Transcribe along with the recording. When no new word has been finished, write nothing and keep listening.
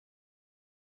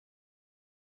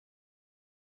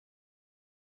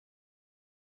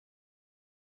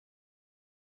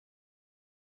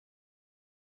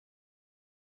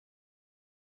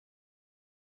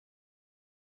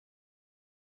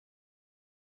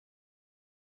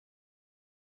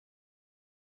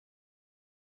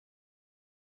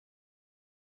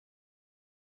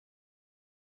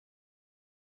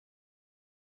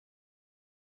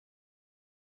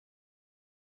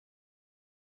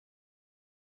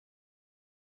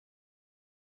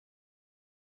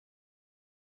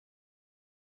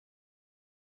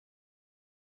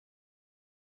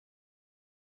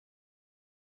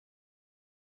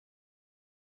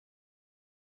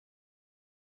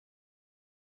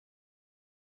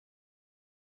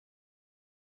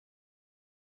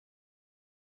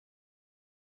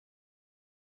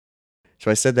So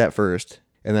I said that first,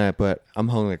 and then I put, I'm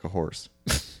hungry like a horse.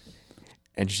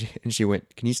 And she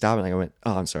went, can you stop? And I went,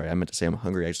 oh, I'm sorry. I meant to say I'm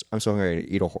hungry. I'm so hungry to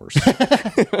eat a horse.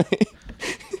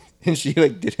 And she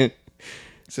like didn't.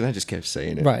 So I just kept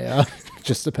saying it. Right, yeah.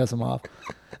 Just to piss him off.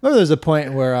 Remember there was a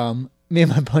point where me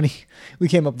and my buddy, we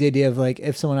came up with the idea of like,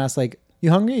 if someone asked like, you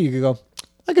hungry? You could go,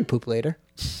 I could poop later.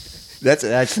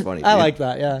 That's funny. I like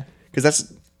that, yeah. Because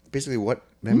that's basically what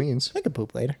that means. I could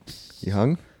poop later. You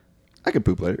hung? I could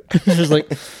poop later.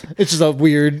 It's just a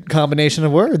weird combination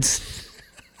of words.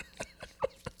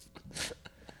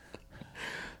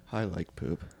 I like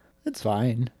poop. It's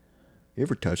fine. You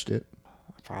ever touched it?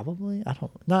 Probably. I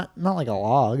don't. Not like a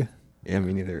log. Yeah,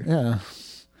 me neither. Yeah.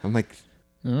 I'm like,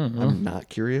 I'm not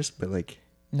curious, but like,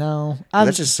 no.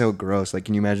 that's just so gross. Like,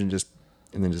 can you imagine just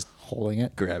holding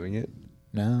it, grabbing it?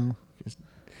 No.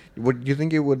 What do you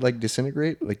think it would like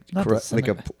disintegrate? Like, Not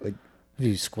disintegrate. Like. If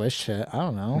you squish it, I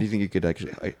don't know. Do you think it could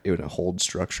actually? It would hold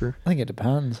structure. I think it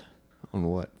depends. On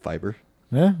what? Fiber?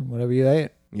 Yeah, whatever you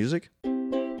ate. Music?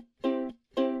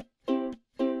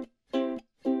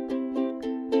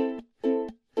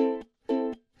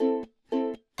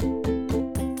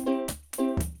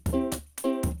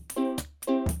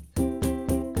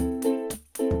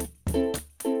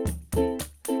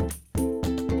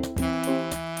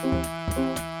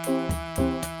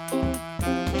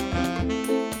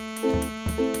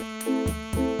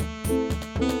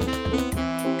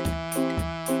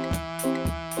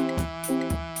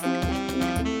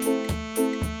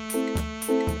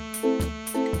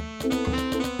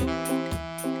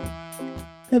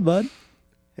 Hey, bud.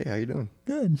 Hey, how you doing?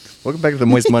 Good. Welcome back to the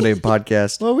Moist Monday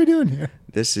podcast. What are we doing here?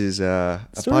 This is a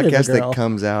Story of a podcast that girl.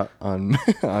 comes out on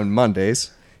on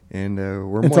Mondays, and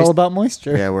we're It's all about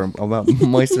moisture. Yeah, we're all about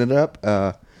moistening it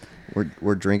up.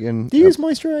 We're drinking. Do you use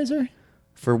moisturizer?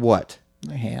 For what?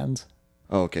 My hands.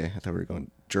 Oh, okay. I thought we were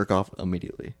going jerk off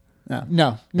immediately.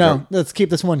 No. Yeah. Let's keep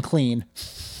this one clean.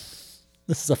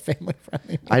 This is a family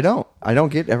friendly. I don't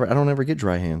ever get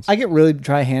dry hands. I get really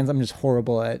dry hands. I'm just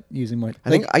horrible at using moisturizer. I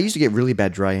think I used to get really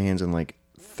bad dry hands in like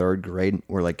 3rd grade,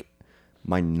 where like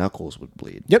my knuckles would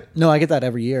bleed. Yep. No, I get that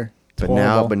every year. It's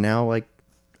horrible. But now like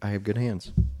I have good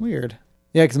hands. Weird.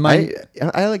 Yeah, because mine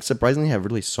I like surprisingly have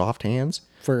really soft hands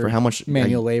for how much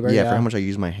manual labor. Yeah, for how much I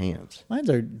use my hands. Mines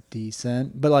are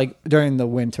decent, but like during the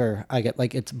winter, I get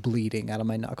like it's bleeding out of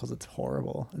my knuckles. It's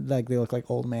horrible. Like they look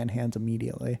like old man hands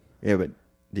immediately. Yeah, but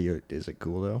is it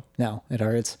cool though? No, it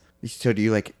hurts. So do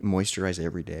you like moisturize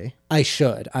every day? I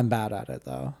should. I'm bad at it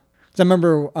though. So I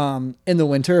remember in the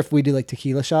winter, if we do like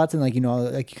tequila shots and like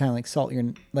like you kind of like salt your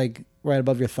like right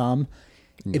above your thumb,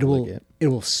 it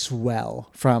will swell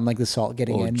from like the salt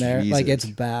getting in there. Jesus. Like it's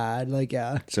bad. Like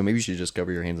yeah. So maybe you should just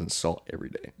cover your hands in salt every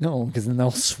day. No, because then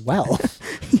they'll swell.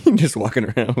 Just walking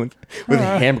around with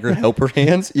hamburger helper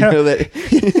hands. You know that.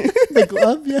 The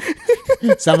glove,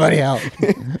 yeah. Somebody help.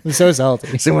 I'm so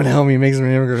salty. Someone help me make some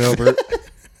hamburger helper.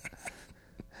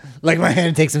 Like my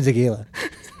hand takes some tequila.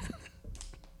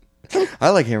 I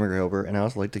like hamburger helper, and I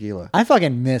also like tequila. I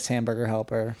fucking miss Hamburger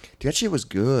Helper. Dude, that shit was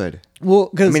good. Well,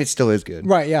 because I mean, it still is good.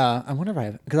 Right? Yeah. I wonder if I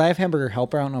have because I have Hamburger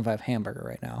Helper. I don't know if I have hamburger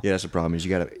right now. Yeah, that's the problem. Is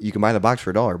you can buy the box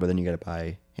for $1, but then you gotta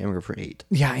buy hamburger for $8.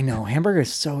 Yeah, I know. Hamburger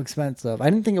is so expensive. I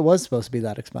didn't think it was supposed to be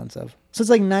that expensive. So it's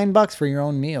like $9 for your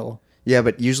own meal. Yeah,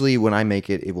 but usually when I make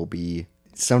it, it will be.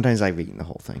 Sometimes I've eaten the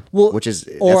whole thing. Well, that's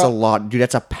a lot, dude.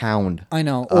 That's a pound. I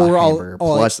know. Or Or hamburger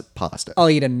plus pasta.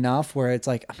 I'll eat enough where it's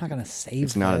like I'm not gonna save.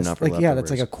 It's not this. enough for Like yeah, that's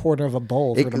leftovers. like a quarter of a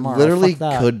bowl for It tomorrow. literally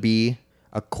Fuck that. could be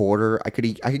a quarter. I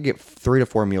could get 3 to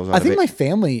 4 meals out I of think it. my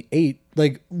family ate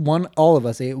all of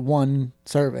us ate one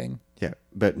serving. Yeah,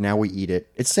 but now we eat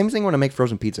it. It's the same thing when I make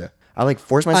frozen pizza. I like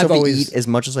force myself to eat as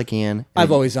much as I can.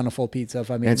 I've always done a full pizza if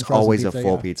I'm eating and it's frozen always pizza, a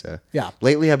full yeah. pizza. Yeah.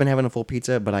 Lately, I've been having a full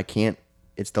pizza, but I can't.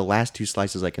 It's the last 2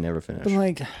 slices I can never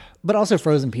finish. But also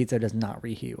frozen pizza does not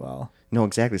reheat well. No,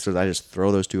 exactly. So I just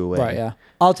throw those 2 away. Right, yeah.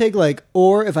 I'll take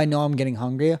or if I know I'm getting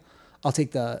hungry, I'll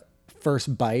take the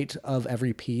first bite of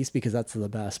every piece because that's the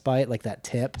best bite, like that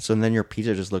tip. So then your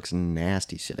pizza just looks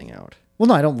nasty sitting out. Well,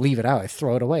 no, I don't leave it out. I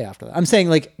throw it away after that. I'm saying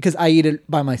because I eat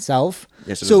it by myself.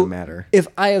 Yes, it doesn't matter. If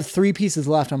I have 3 pieces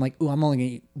left, I'm like, ooh, I'm only going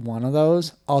to eat one of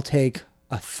those. I'll take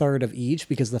a third of each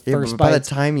because the first but by bite. the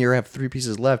time you have 3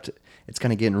 pieces left, it's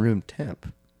kind of getting room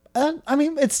temp. I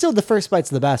mean, it's still the first bite's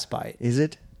the best bite. Is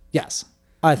it? Yes,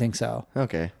 I think so.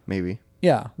 Okay, maybe.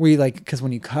 Yeah, because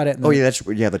when you cut it,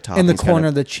 The top in the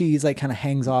corner, the cheese kind of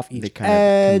hangs off each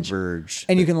edge, converge,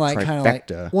 and you can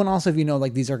trifecta. Well, and also if you know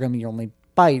these are going to be your only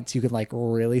bites, you could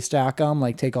really stack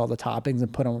them, take all the toppings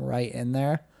and put them right in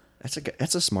there.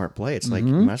 That's a smart play. It's like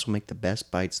you might as well make the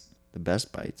best bites the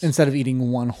best bites instead of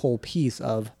eating one whole piece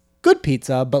of good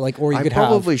pizza, but like, or you I could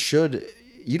probably should.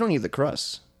 You don't eat the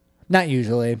crust. not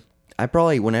usually. I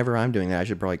probably, whenever I'm doing that, I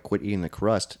should probably quit eating the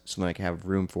crust so that I can have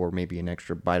room for maybe an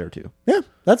extra bite or two. Yeah,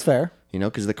 that's fair. You know,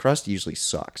 because the crust usually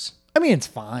sucks. I mean, it's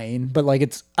fine, but like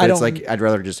But it's like I'd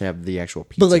rather just have the actual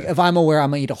pizza. But like, if I'm aware,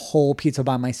 I'm gonna eat a whole pizza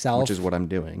by myself, which is what I'm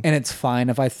doing. and it's fine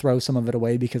if I throw some of it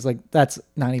away because like that's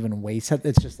not even waste.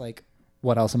 It's just like,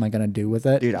 what else am I gonna do with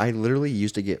it? Dude, I literally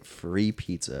used to get free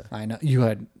pizza. I know you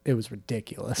had. It was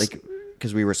ridiculous. Like,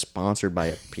 because we were sponsored by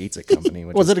a pizza company.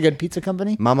 Which was it a good pizza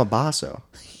company? Mama Basso.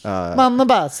 Mama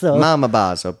Basso. Mama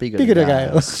Basso. Pico de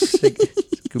gallo.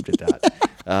 Scoop de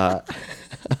dot.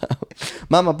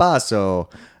 Mama Basso.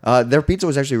 Their pizza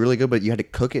was actually really good, but you had to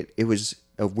cook it. It was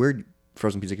a weird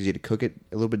frozen pizza because you had to cook it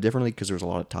a little bit differently because there was a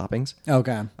lot of toppings.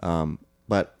 Okay.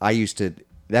 But I used to.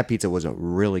 That pizza was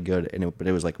really good, but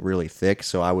it was like really thick.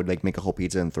 So I would like make a whole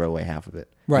pizza and throw away half of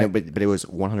it. Right. You know, but it was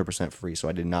 100% free, so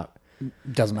I did not.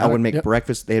 Doesn't matter. I would make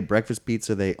breakfast. They had breakfast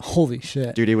pizza. Holy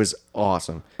shit, dude, it was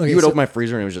awesome. Okay, You would open my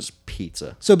freezer and it was just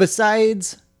pizza. So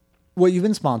besides what you've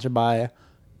been sponsored by,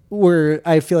 where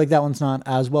I feel like that one's not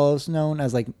as well as known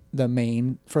as like the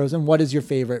main frozen. What is your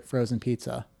favorite frozen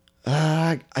pizza?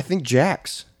 I think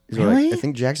Jack's. Really? I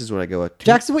think Jack's is what I go with.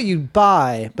 Jack's is what you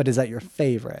buy, but is that your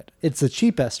favorite? It's the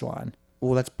cheapest one.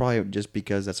 Well, that's probably just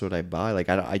because that's what I buy. Like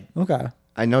Okay.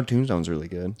 I know Tombstone's really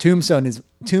good.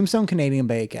 Tombstone Canadian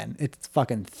bacon. It's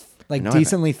fucking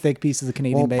decently thick pieces of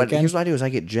Canadian bacon. But here's what I do: is I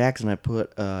get Jack's and I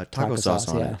put taco sauce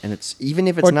on yeah. it, and it's even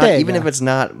if it's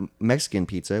not Mexican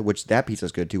pizza, which that pizza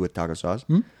is good too with taco sauce.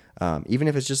 Even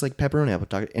if it's just like pepperoni, I put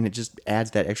taco, and it just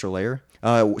adds that extra layer.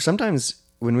 Sometimes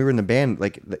when we were in the band,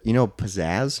 like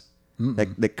pizzazz,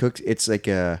 that cooks. It's like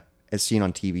as seen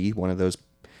on TV, one of those.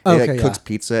 It cooks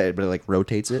pizza, but it like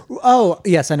rotates it. Oh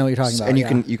yes, I know what you're talking about.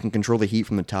 And you can control the heat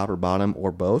from the top or bottom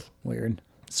or both. Weird.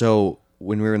 So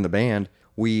when we were in the band,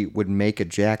 we would make a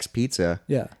Jack's pizza.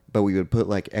 Yeah. But we would put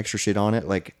like extra shit on it,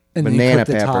 like and banana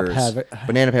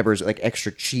peppers, like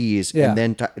extra cheese, and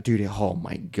then dude, oh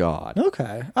my god.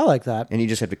 Okay, I like that. And you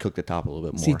just have to cook the top a little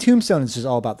bit more. See, Tombstone is just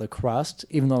all about the crust,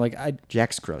 even though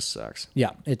Jack's crust sucks.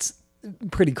 Yeah, it's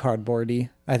pretty cardboardy,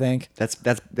 I think.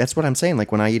 That's what I'm saying.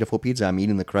 Like when I eat a full pizza, I'm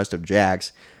eating the crust of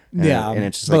Jack's. And, and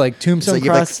it's just like Tombstone crust.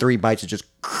 You have like 3 bites, it just.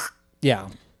 Yeah,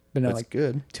 but no, that's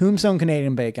good. Tombstone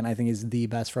Canadian bacon, I think, is the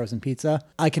best frozen pizza.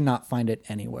 I cannot find it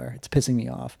anywhere. It's pissing me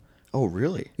off. Oh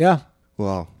really? Yeah.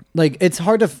 Well, like it's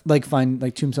hard to like find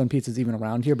like Tombstone pizzas even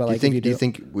around here. But like, do you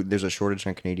think there's a shortage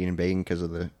on Canadian bacon because of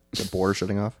the border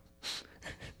shutting off?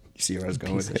 You see where I was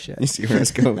going with it? Shit. You see where I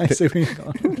was going with I see where you're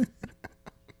going.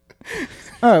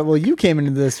 All right, well, you came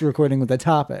into this recording with a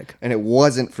topic. And it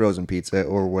wasn't frozen pizza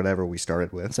or whatever we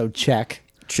started with. So check.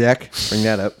 Bring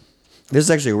that up. This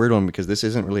is actually a weird one because this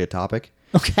isn't really a topic.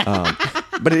 Okay.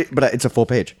 But it's a full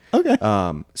page. Okay.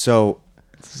 So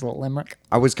this is a little limerick.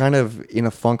 I was kind of in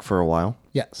a funk for a while.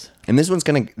 Yes. And this one's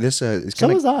is So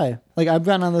kind of. was I. Like I've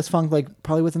gotten on this funk like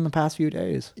probably within the past few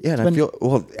days. Yeah, and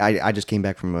I just came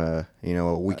back from a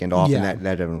weekend off, and that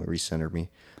definitely recentered me.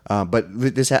 But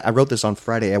I wrote this on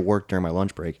Friday at work during my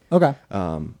lunch break. Okay.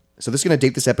 So this is going to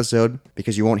date this episode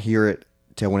because you won't hear it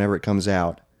till whenever it comes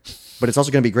out. But it's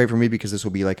also going to be great for me because this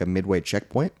will be like a midway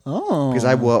checkpoint. Oh.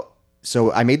 Because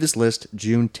so I made this list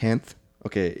June 10th.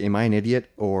 Okay, am I an idiot?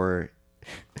 Or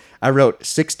I wrote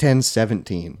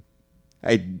 6/10/17.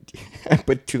 I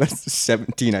put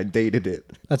 2017. I dated it.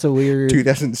 That's a weird.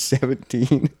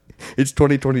 2017. It's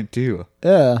 2022.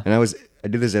 Yeah. And I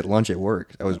did this at lunch at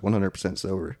work. I was 100%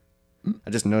 sober.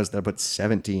 I just noticed that I put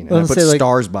 17 and I put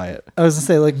stars by it. I was gonna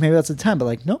say like maybe that's the time, but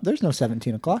like nope, there's no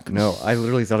 17 o'clock. No, I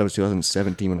literally thought it was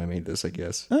 2017 when I made this. I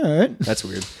guess. All right. That's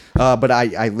weird. But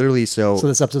I literally So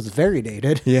this episode's very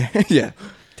dated. Yeah, yeah.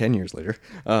 10 years later.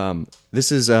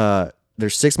 This is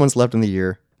there's 6 months left in the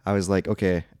year. I was like,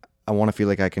 okay, I want to feel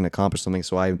like I can accomplish something,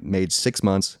 so I made 6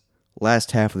 months,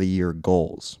 last half of the year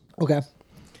goals. Okay.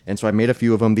 And so I made a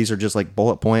few of them. These are just like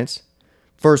bullet points.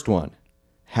 First one,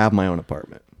 have my own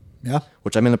apartment. Yeah.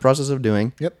 Which I'm in the process of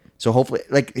doing. Yep. So hopefully,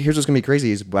 like, here's what's going to be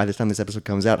crazy is by the time this episode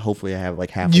comes out, hopefully I have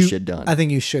like half the shit done. I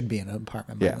think you should be in an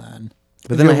apartment by then.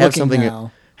 But then I have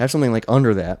something like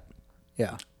under that.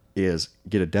 Yeah. Is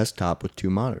get a desktop with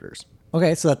 2 monitors.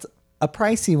 Okay, so that's a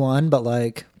pricey one, but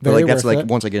like very that's worth like it.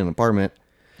 once I get an apartment,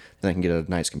 then I can get a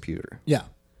nice computer. Yeah.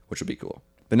 Which would be cool.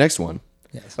 The next one.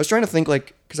 Yes. I was trying to think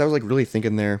because I was like really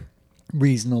thinking there.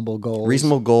 Reasonable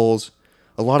goals.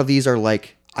 A lot of these are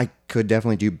like I could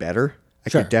definitely do better. I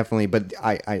could definitely, but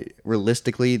I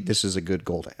realistically, this is a good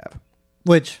goal to have.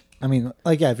 Which I mean,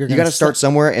 like if you're you got to start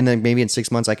somewhere, and then maybe in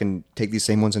 6 months I can take these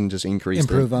same ones and just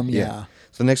improve them. Yeah.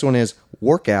 So the next one is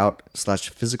workout /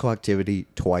 physical activity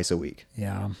twice a week.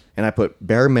 Yeah. And I put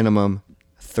bare minimum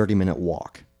 30-minute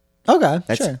walk. Okay,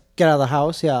 sure. Get out of the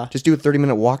house, yeah. Just do a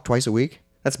 30-minute walk twice a week.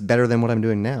 That's better than what I'm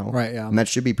doing now. Right, yeah. And that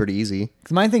should be pretty easy.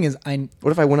 My thing is,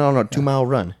 what if I went on a 2-mile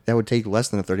run? That would take less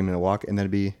than a 30-minute walk, and that'd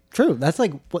be... True. That's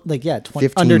like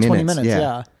under 20 minutes.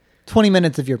 Yeah. 20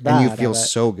 minutes if you're bad. And you feel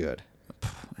so good.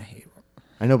 I hate it.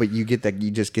 I know, but you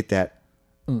just get that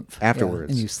afterwards.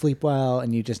 Yeah. And you sleep well,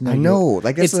 and you just know. I know.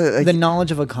 It's the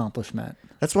knowledge of accomplishment.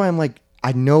 That's why I'm like,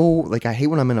 I know, like, I hate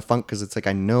when I'm in a funk because it's like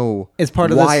I know it's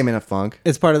part of why I'm in a funk.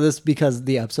 It's part of this because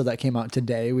the episode that came out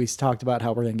today, we talked about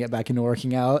how we're going to get back into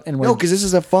working out. And no, because this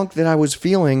is a funk that I was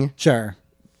feeling. Sure.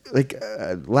 Like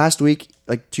last week,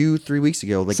 like 2-3 weeks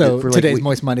ago. Like so today's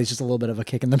Moist Monday is just a little bit of a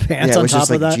kick in the pants. Yeah, it on was top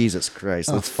just of like, that. Jesus Christ,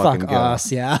 let's fuck fucking go.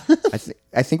 Us, yeah.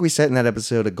 I think we set in that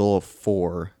episode a goal of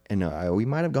 4, and we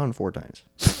might have gone 4 times.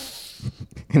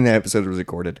 And that episode was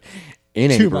recorded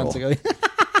in April. 2 months ago.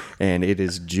 And it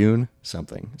is June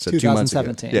something. So 2017. 2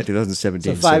 months ago. Yeah,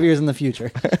 2017. So 5 years in the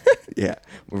future. Yeah,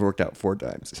 we've worked out 4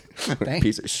 times.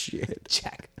 Piece of shit.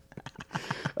 Check.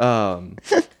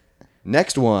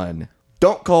 Next one.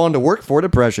 Don't call into work for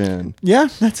depression. Yeah,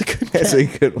 that's a good one. That's a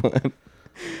good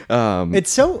one.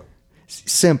 It's so...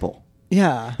 simple.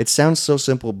 Yeah. It sounds so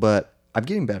simple, but I'm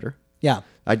getting better. Yeah.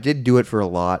 I did do it for a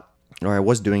lot, or I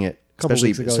was doing it,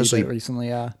 Weeks ago, especially recently,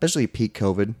 yeah. Especially peak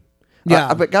COVID. Yeah.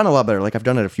 I've gotten a lot better. Like, I've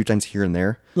done it a few times here and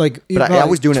there. Like, but I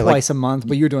was doing it twice a month,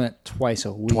 but you're doing it twice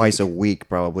a week. Twice a week,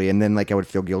 probably. And then, like, I would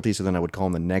feel guilty, so then I would call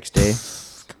them the next day.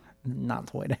 Not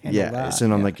the way to handle that. Yeah, so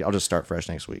then I'm like, I'll just start fresh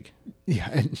next week.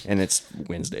 Yeah. And it's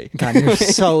Wednesday. God, you're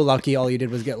so lucky all you did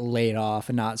was get laid off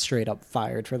and not straight up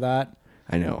fired for that.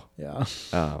 I know. Yeah.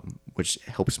 Which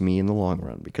helps me in the long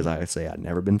run, because I say I've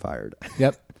never been fired.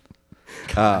 Yep.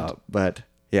 But,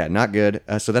 yeah, not good.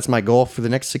 So that's my goal for the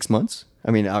next 6 months.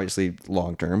 I mean, obviously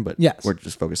long term, but yes. We're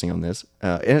just focusing on this.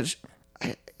 And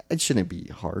it shouldn't be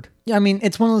hard. Yeah, I mean,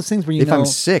 it's one of those things where if I'm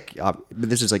sick, but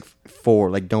this is like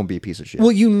don't be a piece of shit.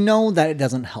 Well, you know that it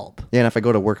doesn't help. Yeah, and if I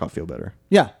go to work, I'll feel better.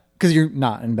 Yeah, because you're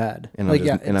not in bed. And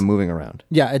I'm moving around.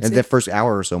 Yeah, and the first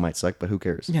hour or so might suck, but who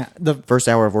cares? Yeah, the first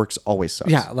hour of work always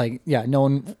sucks. Yeah, no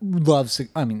one loves.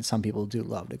 I mean, some people do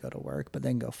love to go to work, but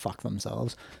then go fuck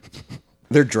themselves.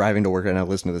 They're driving to work and I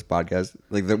listen to this podcast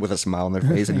like with a smile on their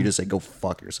face, and you just say, "Go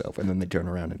fuck yourself," and then they turn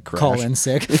around and crash. Call in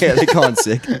sick. Yeah, they call in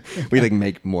sick. We like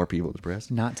make more people depressed.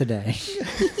 Not today.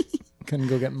 Couldn't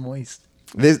go get moist.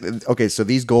 Okay, so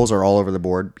these goals are all over the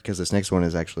board because this next one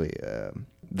is actually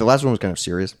the last one was kind of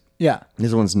serious. Yeah,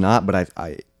 this one's not, but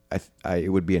I it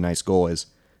would be a nice goal is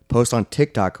post on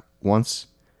TikTok one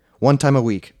time a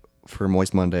week for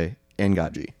Moist Monday and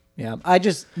Got G. Yeah,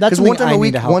 that's one time a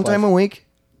week. One time a week.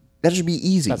 That should be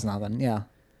easy. That's nothing. Yeah.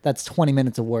 That's 20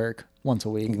 minutes of work once a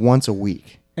week. Once a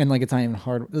week. And like it's not even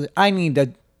hard. I need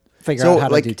to figure out how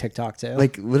to do TikTok too.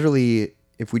 Like literally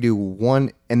if we do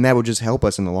one, and that would just help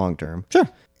us in the long term. Sure.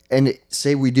 And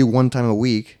say we do one time a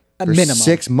week for minimum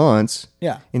 6 months.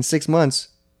 Yeah. In 6 months,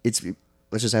 let's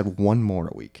just add one more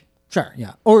a week. Sure.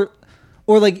 Yeah. Or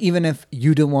like even if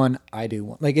you do one, I do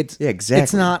one. Like it's exactly.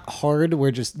 It's not hard.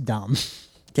 We're just dumb.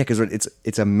 Yeah, because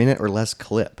it's a minute or less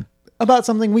clip. About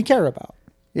something we care about.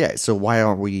 Yeah, so why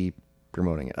aren't we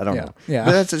promoting it? I don't know. Yeah.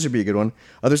 But that should be a good one.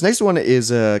 This next one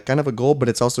is kind of a goal, but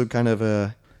it's also kind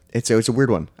of it's a weird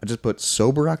one. I just put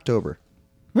sober October.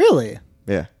 Really?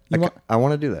 Yeah. I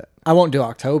want to do that. I won't do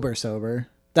October sober.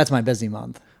 That's my busy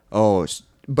month. Oh,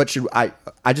 but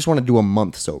I just want to do a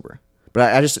month sober.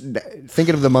 But I just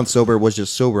thinking of the month sober was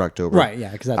just sober October. Right,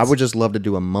 yeah, because I would just love to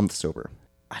do a month sober.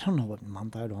 I don't know what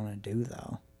month I'd want to do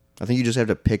though. I think you just have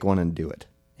to pick one and do it.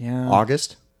 Yeah.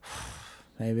 August?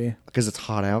 Maybe. Because it's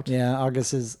hot out? Yeah,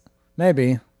 August is...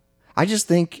 Maybe. I just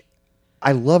think...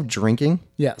 I love drinking.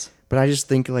 Yes. But I just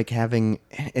think like having...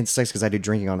 It sucks because I do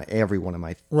drinking on every one of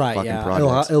my fucking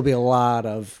projects. It'll be a lot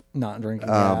of not drinking.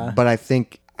 But I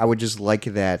think I would just like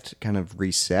that kind of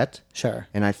reset. Sure.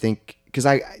 And I think... Because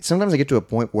sometimes I get to a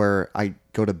point where I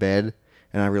go to bed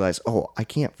and I realize, oh, I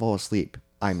can't fall asleep.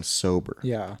 I'm sober.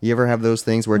 Yeah. You ever have those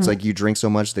things where it's like you drink so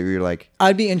much that you're like...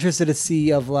 I'd be interested to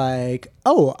see of like,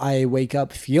 oh, I wake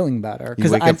up feeling better.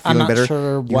 Because I'm not better.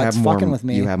 sure what's fucking with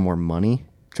me. You have more money.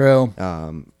 True.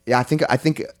 Yeah, I think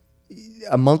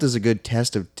a month is a good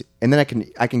test of... and then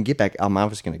I can get back... I'm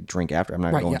obviously going to drink after. I'm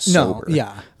not going sober. No,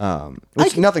 yeah.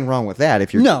 There's nothing wrong with that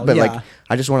if you're... No, but yeah. like,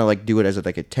 I just want to like do it as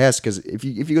like a test because if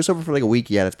you go sober for like a week,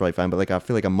 yeah, that's probably fine. But like, I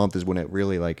feel like a month is when it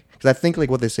really like... Because I think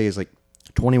like what they say is like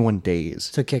 21 days.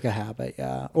 To kick a habit,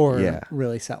 yeah. Or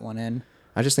really set one in.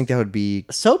 I just think that would be...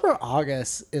 Sober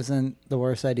August isn't the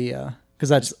worst idea. Because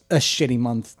that's a shitty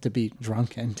month to be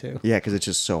drunk into. Yeah, because it's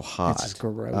just so hot. It's just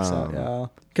gross out, yeah.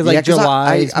 Because like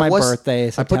July is my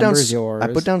birthday, September is yours. I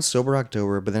put down sober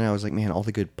October, but then I was like, man, all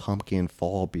the good pumpkin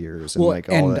fall beers and like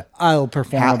all and the, I'll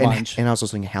perform a bunch. And I was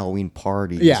also thinking Halloween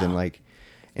parties and like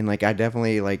I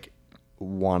definitely like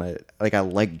want to like I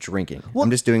like drinking. Well, I'm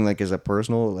just doing like as a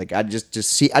personal like I just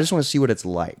want to see what it's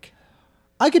like.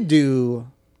 I could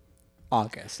do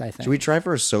August, I think. Should we try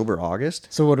for a sober August?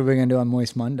 So what are we gonna do on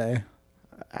Moist Monday?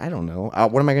 I don't know.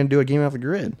 What am I going to do at Game Off the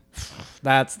Grid?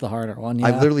 That's the harder one, yeah.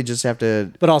 I literally just have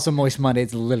to... But also Moist Monday,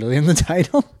 it's literally in the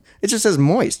title. It just says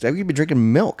moist. I could be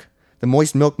drinking milk. The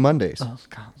Moist Milk Mondays. Oh,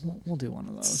 God. We'll do one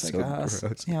of those, so I guess.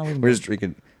 Gross. Yeah, we're just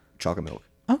drinking chocolate milk.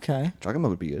 Okay. Chocolate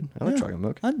milk would be good. I like chocolate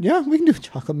milk. Yeah, we can do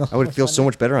chocolate milk. I would feel so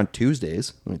much better on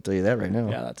Tuesdays. Let me tell you that right now.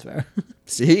 Yeah, that's fair.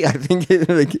 See, I think it,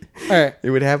 like, all right. It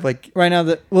would have like... Right now,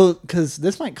 because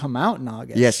this might come out in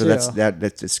August. Yeah, so that's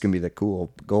it's going to be the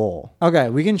cool goal. Okay,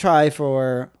 we can try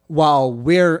for...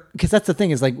 Because that's the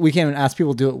thing is like we can't even ask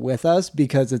people to do it with us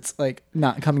because it's like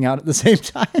not coming out at the same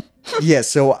time. Yeah,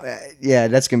 so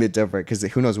that's gonna be different because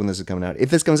who knows when this is coming out. If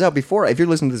this comes out before, if you're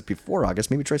listening to this before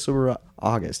August, maybe try Sober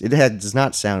August. It does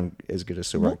not sound as good as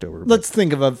Sober October. Let's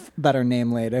think of a better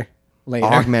name later.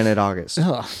 Augmented August.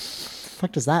 Ugh,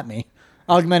 fuck does that mean?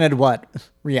 Augmented what?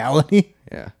 Reality?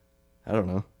 Yeah, I don't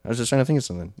know. I was just trying to think of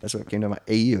something. That's what came to my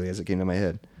as it came to my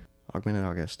head. Augmented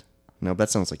August. No,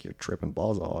 that sounds like you're tripping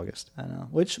balls all August. I know.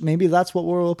 Which maybe that's what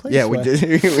we're replaced Yeah, with. we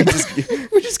did.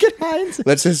 we just get high.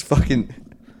 Let's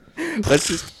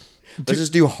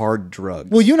just do hard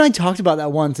drugs. Well, you and I talked about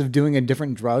that once of doing a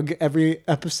different drug every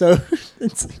episode.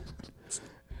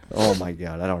 Oh my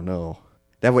God, I don't know.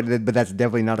 But that's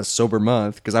definitely not a sober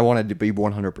month because I wanted to be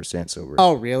 100% sober.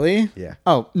 Oh, really? Yeah.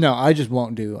 Oh no, I just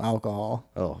won't do alcohol.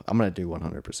 Oh, I'm gonna do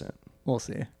 100%. We'll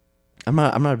see. I'm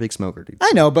not a big smoker, dude. I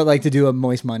know, but like to do a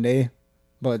Moist Monday,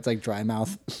 but it's like dry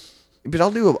mouth. But I'll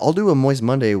do a Moist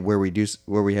Monday where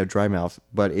we have dry mouth,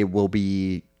 but it will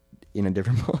be in a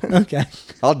different month. Okay.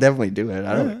 I'll definitely do it.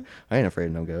 I ain't afraid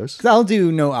of no ghosts. I'll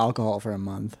do no alcohol for a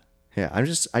month. Yeah, I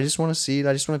just want to see.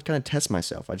 I just want to kind of test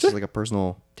myself. I just like a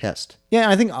personal test.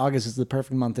 Yeah, I think August is the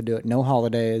perfect month to do it. No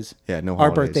holidays. Yeah, no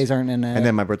holidays. Our birthdays aren't in it. And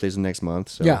then my birthday's the next month.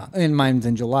 So. Yeah, and mine's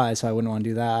in July, so I wouldn't want to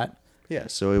do that. Yeah,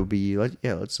 so it would be like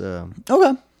let's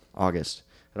okay. August.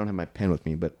 I don't have my pen with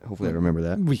me, but hopefully I remember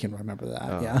that. We can remember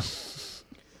that.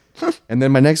 Yeah. And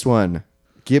then my next one,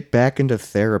 get back into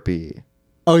therapy.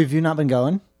 Oh, have you not been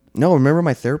going? No, remember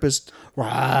my therapist?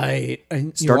 Right.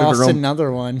 You started lost another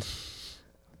one.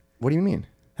 What do you mean?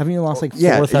 Haven't you lost like 4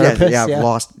 therapists? Yeah, I've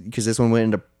lost because this one went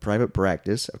into private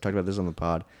practice. I've talked about this on the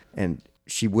pod. And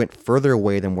she went further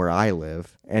away than where I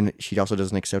live. And she also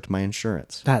doesn't accept my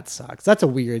insurance. That sucks. That's a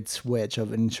weird switch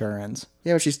of insurance.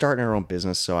 Yeah, but she's starting her own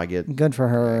business, so I get... Good for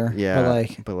her. Yeah.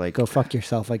 But like go fuck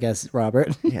yourself, I guess,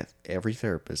 Robert. Yeah, every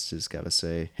therapist has got to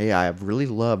say, hey, I've really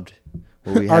loved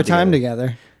what we had our time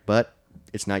together. But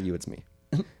it's not you, it's me.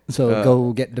 So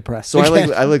go get depressed. So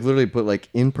I literally put like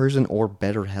in person or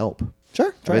BetterHelp.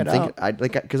 Sure, try it out. I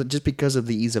like because of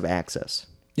the ease of access.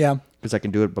 Yeah, because I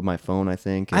can do it by my phone. I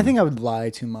think. I think I would lie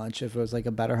too much if it was like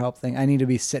a BetterHelp thing. I need to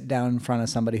be sit down in front of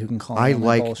somebody who can call me. I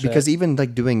like bullshit. Because even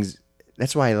like doing.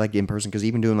 That's why I like in person because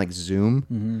even doing like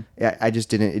Zoom, I just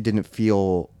didn't. It didn't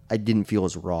feel. I didn't feel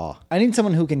as raw. I need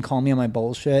someone who can call me on my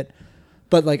bullshit,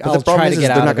 but like I'll try to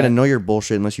get out. They're not going to know your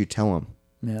bullshit unless you tell them.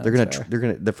 Yeah, they're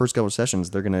gonna the first couple of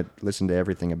sessions they're gonna listen to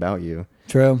everything about you.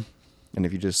 True. And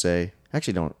if you just say,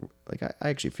 actually don't like, I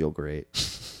actually feel great.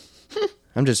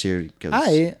 I'm just here because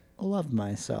I love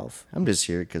myself. I'm just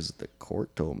here because the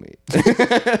court told me.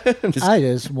 I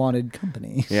just wanted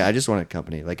company. Yeah, I just wanted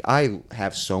company. Like I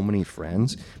have so many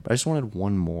friends, but I just wanted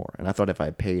one more. And I thought if I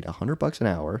paid $100 an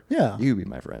hour, you'd be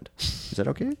my friend. Is that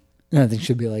okay? No, I think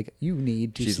she'd be like, you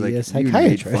need to see a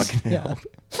psychiatrist. You need fucking help.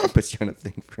 Puts you on a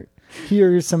thing for.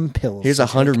 Here's some pills. Here's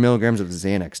 100 milligrams of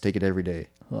Xanax. Take it every day.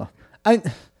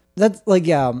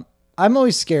 I'm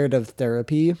always scared of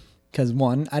therapy because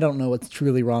one, I don't know what's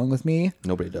truly wrong with me.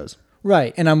 Nobody does.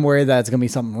 Right, and I'm worried that it's gonna be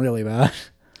something really bad.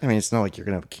 I mean, it's not like you're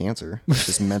gonna have cancer. It's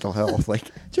just mental health. Like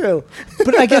true,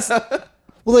 but I guess,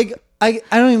 I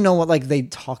don't even know what like they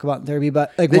talk about in therapy,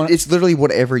 but like it's literally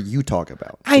whatever you talk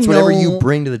about. It's whatever you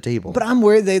bring to the table. But I'm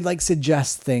worried they'd like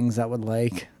suggest things that would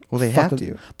like. Well, they have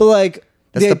to. But like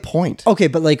that's the point. Okay,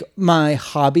 but like my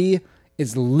hobby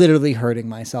is literally hurting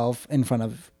myself in front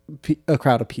of a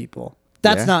crowd of people.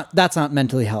 That's not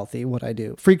mentally healthy. What I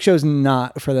do, freak show's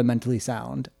not for the mentally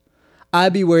sound.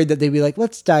 I'd be worried that they'd be like,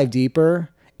 let's dive deeper,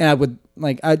 and I would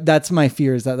like. That's my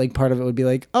fear is that like part of it would be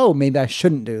like, oh, maybe I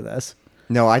shouldn't do this.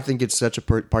 No, I think it's such a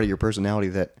part of your personality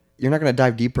that you're not going to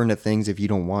dive deeper into things if you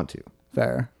don't want to.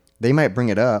 Fair. they might bring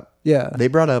it up. Yeah. They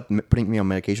brought up putting me on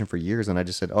medication for years, and I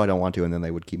just said, "Oh, I don't want to," and then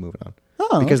they would keep moving on.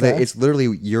 Oh, because okay. it's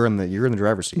literally you're in the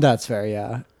driver's seat. That's fair,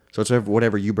 yeah. So it's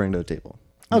whatever you bring to the table.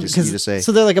 You just say.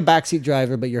 So they're like a backseat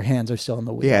driver, but your hands are still on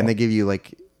the wheel. Yeah, and they give you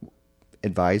like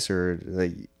advice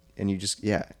and you just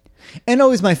And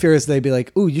always my fear is they'd be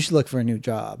like, "Ooh, you should look for a new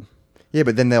job." Yeah,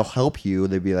 but then they'll help you.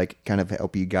 They'd be like, kind of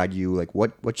help you, guide you, like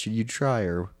what should you try,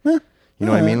 or you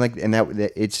know what I mean? Like, and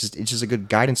that it's just a good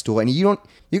guidance tool. And you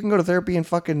can go to therapy and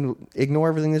fucking ignore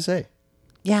everything they say.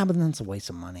 Yeah, but then it's a waste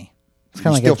of money. It's kind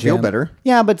of like still feel better.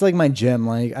 Yeah, but it's like my gym.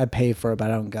 Like I pay for it,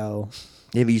 but I don't go.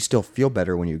 Yeah, but you still feel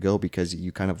better when you go because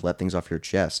you kind of let things off your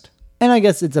chest. And I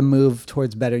guess it's a move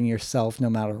towards bettering yourself no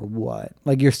matter what.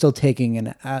 Like you're still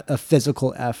taking a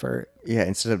physical effort. Yeah,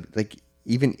 instead of like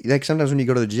even like sometimes when you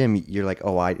go to the gym, you're like,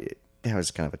 oh, that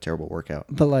was kind of a terrible workout.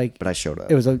 But I showed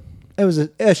up. It was a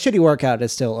shitty workout.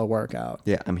 Is still a workout.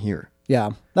 Yeah, I'm here.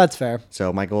 Yeah, that's fair.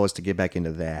 So my goal is to get back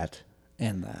into that.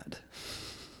 And that.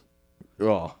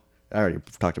 Oh, I already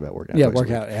talked about workout. Yeah,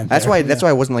 workout. And that's why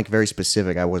I wasn't like very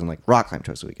specific. I wasn't like rock climb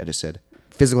twice a week. I just said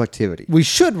physical activity. We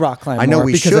should rock climb. I know more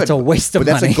we because should. It's a waste of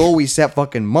money. But that's a goal we set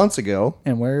fucking months ago.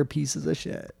 And we're pieces of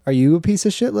shit. Are you a piece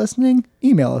of shit listening?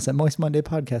 Email us at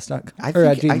moistmondaydpodcast.com or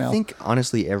at Gmail. I think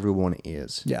honestly everyone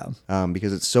is. Yeah.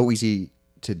 Because it's so easy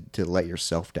to let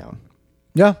yourself down.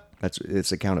 Yeah.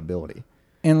 It's accountability.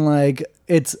 And like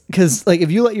it's because like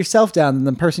if you let yourself down, then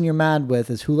the person you're mad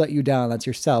with is who let you down. That's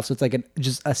yourself. So it's like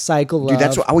just a cycle. Dude,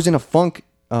 that's what I was in a funk.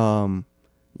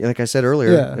 Like I said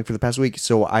earlier, like for the past week.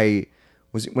 So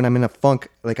when I'm in a funk,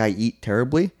 like I eat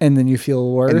terribly, and then you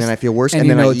feel worse, and then I feel worse, and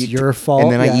then I eat your fault,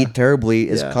 and then I eat terribly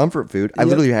as comfort food. I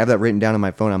literally have that written down on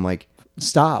my phone. I'm like,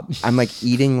 stop. I'm like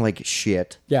eating like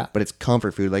shit. Yeah, but it's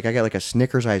comfort food. Like I got like a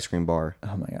Snickers ice cream bar.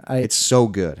 Oh my god, it's so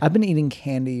good. I've been eating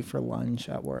candy for lunch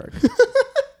at work.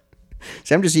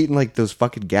 See, I'm just eating like those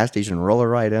fucking gas station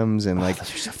roller items and like,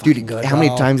 so dude, good, how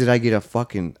many times did I get a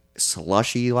fucking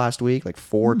slushy last week? Like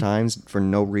 4 times for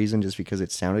no reason, just because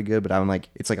it sounded good. But I'm like,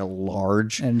 it's like a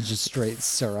large and it's just straight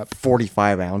syrup,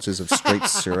 45 ounces of straight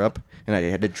syrup, and I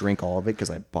had to drink all of it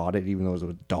because I bought it even though it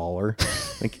was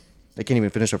 $1. Like I can't even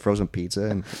finish a frozen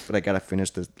pizza, but I gotta finish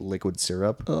the liquid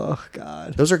syrup. Oh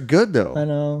god, those are good though. I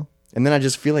know. And then I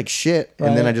just feel like shit,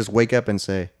 and then I just wake up and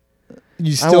say,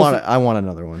 I want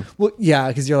another one. Well, yeah,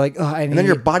 because you're like, and then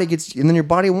your body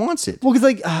wants it. Well, because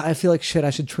like I feel like shit, I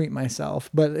should treat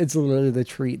myself, but it's literally the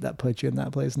treat that puts you in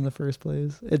that place in the first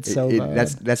place. It's so bad.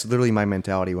 That's literally my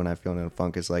mentality when I feel in a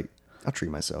funk. Is like, I'll treat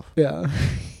myself. Yeah,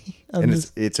 and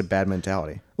it's a bad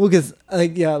mentality. Well, because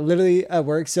like literally at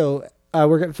work. So I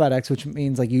work at FedEx, which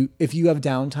means like if you have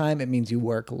downtime, it means you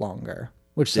work longer,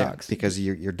 which sucks because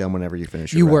you're done whenever you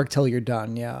finish. You work till you're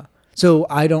done. Yeah. So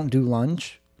I don't do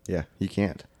lunch. Yeah, you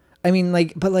can't. I mean,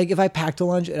 but if I packed a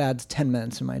lunch, it adds 10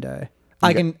 minutes in my day.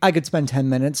 I could spend 10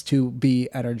 minutes to be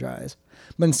energized.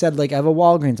 But instead, like I have a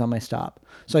Walgreens on my stop.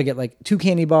 So I get like 2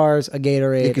 candy bars, a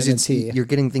Gatorade, and a tea. You're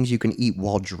getting things you can eat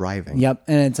while driving. Yep.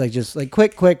 And it's like just like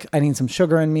quick. I need some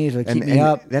sugar in me to keep me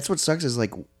up. That's what sucks is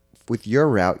like with your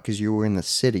route, because you were in the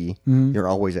city, you're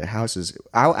always at houses.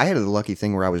 I had a lucky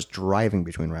thing where I was driving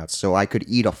between routes. So I could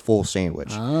eat a full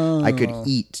sandwich. Oh. I could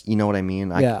eat, you know what I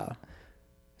mean? Yeah.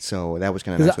 So that was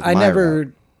kind of nice with I my never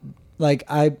route. like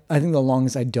I think the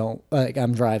longest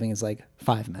I'm driving is like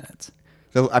 5 minutes.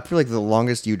 So I feel like the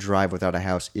longest you drive without a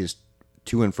house is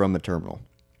to and from the terminal.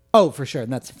 Oh, for sure.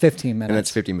 And that's 15 minutes. And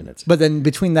that's 50 minutes. But then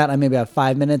between that, I maybe have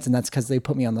 5 minutes, and that's because they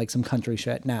put me on like some country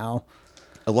shit now.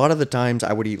 A lot of the times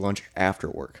I would eat lunch after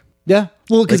work. Yeah.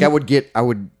 Well, like I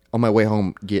would on my way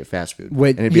home get fast food.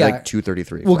 And it'd be like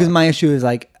 2:33. Well, because my issue is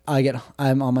like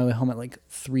I'm on my way home at like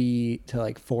 3 to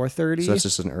like 4:30. So it's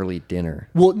just an early dinner.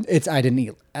 Well, I didn't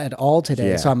eat at all today.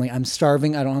 Yeah. So I'm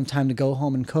starving. I don't have time to go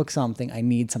home and cook something. I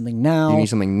need something now. You need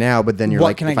something now, but then you're what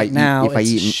like, can I get now? If I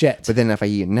eat shit. But then if I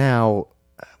eat now,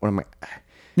 what am I?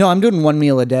 No, I'm doing 1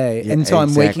 meal a day. Yeah, and so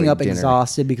I'm waking up dinner.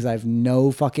 exhausted because I have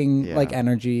no fucking like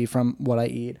energy from what I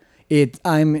eat.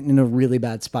 I'm in a really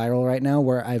bad spiral right now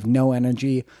where I have no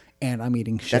energy and I'm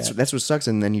eating shit. That's what sucks.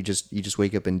 And then you just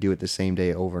wake up and do it the same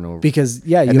day over and over. Because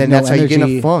you and then no that's energy. how you get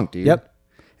in a funk, dude. Yep.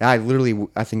 I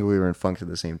think we were in funks at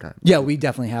the same time. Yeah, we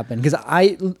definitely have been. Because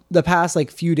the past like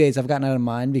few days I've gotten out of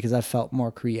mine because I felt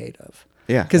more creative.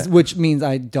 Yeah. Which means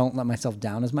I don't let myself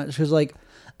down as much. Because like,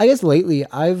 I guess lately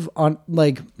I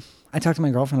talked to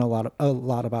my girlfriend a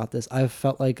lot about this. I've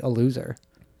felt like a loser,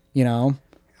 you know?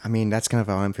 I mean, that's kind of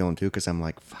how I'm feeling too, because I'm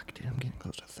like, fuck, dude, I'm getting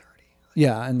close to 30.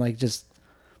 Yeah, and like just,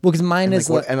 well, because mine is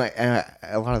like, a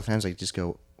lot of times I just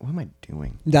go, what am I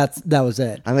doing? That was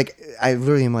it. I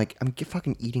literally am like, I'm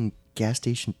fucking eating gas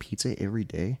station pizza every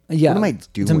day. Yeah, what am I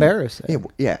doing? It's embarrassing.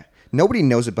 Yeah. Nobody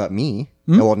knows it but me.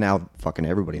 Well, now fucking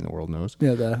everybody in the world knows.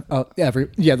 Yeah,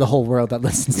 the whole world that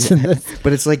listens to this.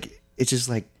 But it's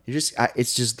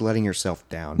just letting yourself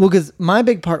down. Well, because my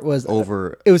big part was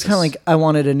it was kind of like I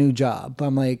wanted a new job. But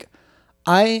I'm like,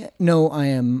 I know I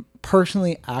am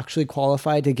personally actually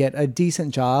qualified to get a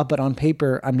decent job, but on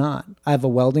paper I'm not. I have a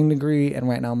welding degree, and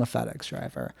right now I'm a FedEx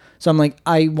driver. So I'm like,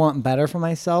 I want better for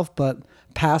myself, but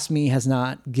past me has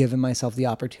not given myself the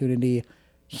opportunity.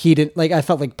 He didn't like. I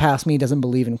felt like past me doesn't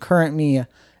believe in current me.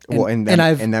 And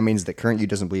that means that current you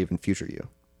doesn't believe in future you.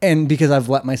 And because I've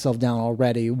let myself down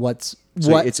already, what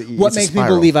makes me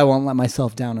spiral. believe I won't let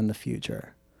myself down in the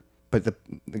future? But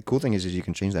the cool thing is you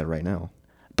can change that right now.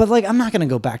 But like, I'm not gonna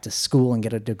go back to school and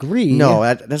get a degree. No,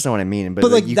 that's not what I mean.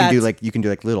 But like, you can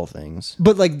do little things.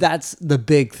 But like, that's the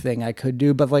big thing I could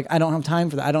do. But like, I don't have time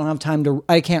for that. I don't have time to.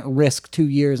 I can't risk 2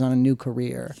 years on a new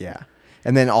career. Yeah.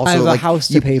 And then also, I have a house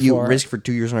to pay for. You risk for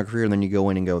 2 years on a career, and then you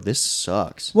go in and go, "This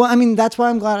sucks." Well, I mean, that's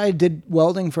why I'm glad I did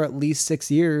welding for at least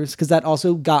 6 years, because that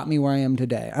also got me where I am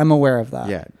today. I'm aware of that.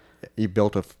 Yeah, you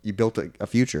built a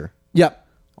future. Yep.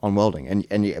 On welding,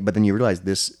 but then you realize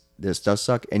this does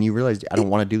suck, and you realize I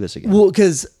don't want to do this again. Well,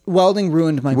 because welding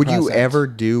ruined my. Would you ever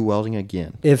do welding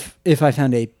again? If I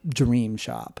found a dream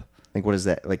shop. Like, what is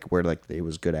that? Like, where like it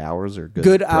was good hours or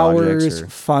good hours,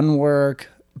 fun work.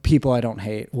 People I don't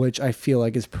hate, which I feel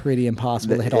like is pretty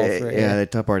impossible to hit all three. Yeah, the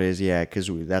tough part is, because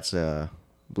that's a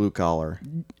blue collar.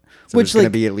 So which there's going to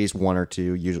be at least one or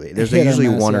two usually. There's usually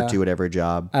one or two at every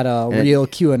job. At a real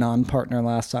QAnon partner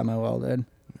last time I welded.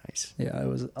 Nice. Yeah, it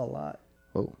was a lot.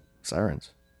 Oh,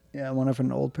 sirens. Yeah, I wonder if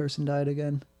an old person died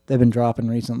again. They've been dropping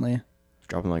recently.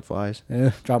 Dropping like flies?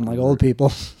 Yeah, dropping like old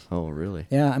people. Oh, really?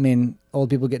 Yeah, I mean, old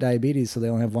people get diabetes, so they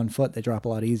only have 1 foot. They drop a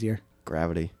lot easier.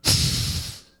 Gravity.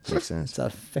 Makes sense. It's a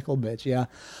fickle bitch, yeah.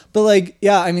 But like,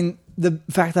 yeah, I mean, the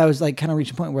fact that I was like kind of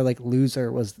reaching a point where like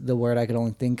loser was the word I could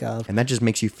only think of. And that just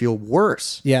makes you feel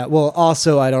worse. Yeah, well,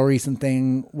 also I had a recent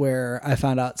thing where I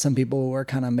found out some people were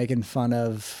kind of making fun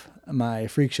of my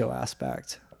freak show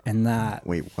aspect. And that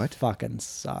what? Fucking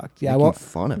sucked. Yeah, making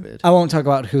fun of it. I won't talk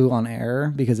about who on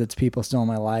air because it's people still in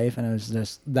my life, and it was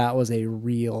just that was a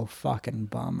real fucking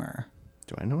bummer.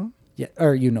 Do I know him? Yeah,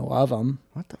 or you know of him.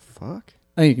 What the fuck?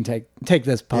 Oh, you can take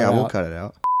this part out. Yeah, we'll cut it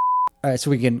out. All right, so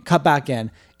we can cut back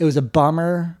in. It was a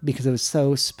bummer because it was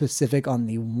so specific on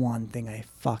the one thing I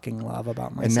fucking love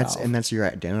about myself. And that's your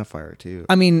identifier too.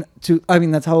 I mean,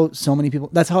 that's how so many people.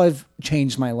 That's how I've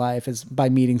changed my life is by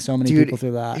meeting so many people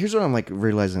through that. Here's what I'm like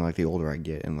realizing, like the older I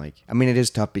get, and like I mean, it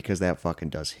is tough because that fucking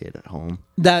does hit at home.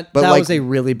 That was a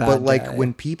really bad. But like day.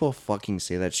 when people fucking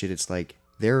say that shit, it's like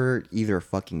they're either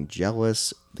fucking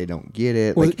jealous, they don't get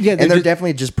it, well, and they're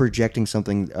definitely just projecting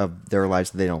something of their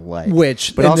lives that they don't like.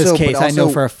 Which, but in this case, I know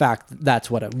for a fact that's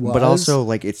what it was. But also,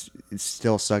 like it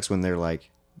still sucks when they're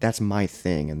like, "That's my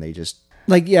thing," and they just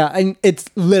like, yeah, and it's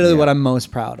literally what I'm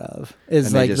most proud of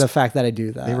is like the fact that I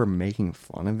do that. They were making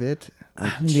fun of it.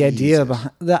 Like, the idea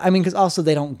behind that. I mean, because also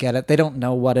they don't get it. They don't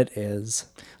know what it is.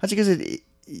 That's because they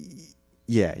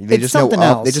just know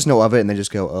else. They just know of it, and they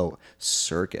just go, "Oh,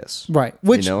 circus." Right.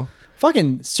 Which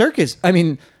fucking circus. I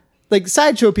mean, like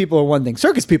sideshow people are one thing.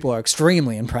 Circus people are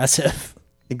extremely impressive.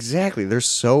 Exactly. They're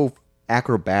so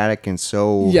acrobatic and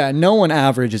so no one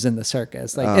averages in the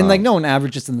circus. Like and like no one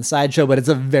averages in the sideshow, but it's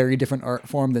a very different art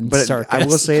form than circus. I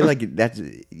will say like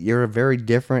you're a very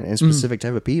different and specific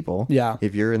type of people. Yeah.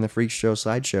 If you're in the freak show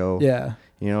sideshow. Yeah.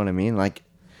 You know what I mean? Like.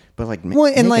 But like,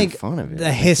 and like fun of it.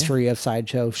 The history of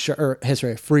sideshow, or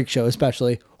history of freak show,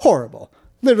 especially horrible,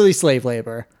 literally slave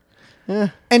labor.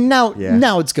 And now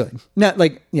it's good. Not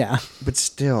like but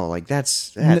still, like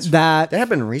that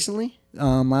happened recently.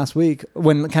 Last week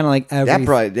when kind of like that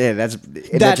probably that's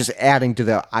just adding to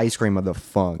the ice cream of the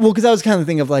funk. Well, because I was kind of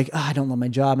thinking of like, I don't love my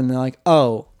job, and they're like,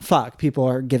 oh fuck, people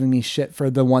are giving me shit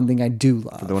for the one thing I do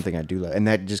love. For the one thing I do love, and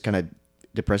that just kind of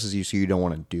depresses you, so you don't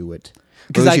want to do it.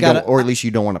 Because or at least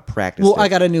you don't want to practice. Well, I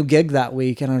got a new gig that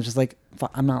week, and I was just like,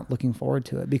 I'm not looking forward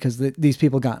to it because these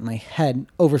people got in my head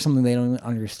over something they don't even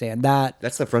understand.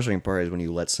 That's the frustrating part is when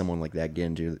you let someone like that get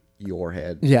into your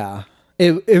head. Yeah,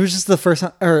 it was just the first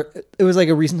time, or it was like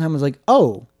a recent time. I was like,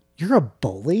 oh, you're a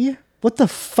bully? What the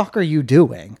fuck are you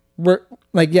doing? Why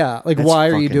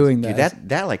are you doing this? Dude,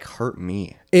 that like hurt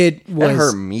me. That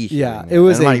hurt me. Yeah, it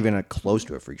was. I'm not even close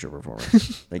to a freak show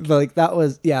performance. Like that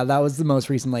was the most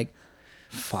recent. Like,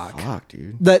 fuck,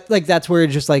 dude. That's where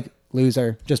it's just like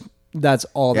loser. Just that's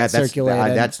all that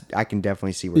circulated. I can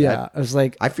definitely see where. Yeah, I was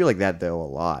like, I feel like that though a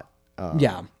lot.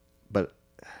 But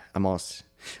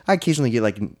I occasionally get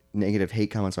like negative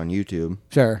hate comments on YouTube.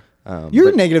 Sure.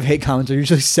 Your negative hate comments are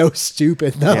usually so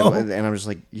stupid though. And I'm just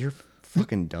like, you're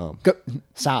fucking dumb.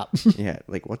 Stop. Yeah,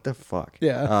 like what the fuck?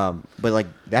 Yeah. But like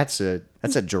that's a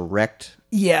direct.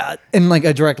 Yeah, and like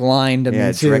a direct line to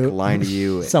me too. Direct line to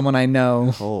you. Someone I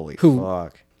know. Holy who,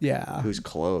 fuck. Yeah. Who's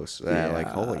close? Yeah. Like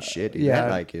holy shit, dude. Yeah.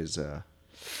 That like is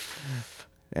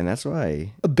and that's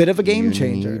why a bit of a game you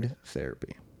changer. Need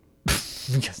therapy.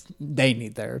 Because they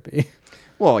need therapy.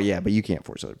 Well, yeah, but you can't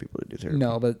force other people to do therapy.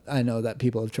 No, but I know that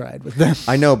people have tried with them.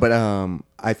 I know, but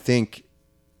I think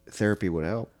therapy would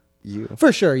help you.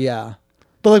 For sure, yeah.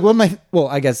 But like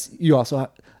I guess you also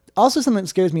something that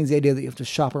scares me is the idea that you have to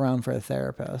shop around for a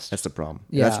therapist. That's the problem.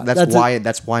 Yeah.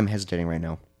 That's why I'm hesitating right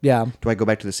now. Yeah. Do I go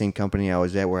back to the same company I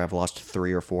was at where I've lost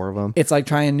 3 or 4 of them? It's like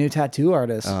trying new tattoo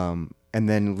artists. And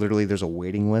then literally there's a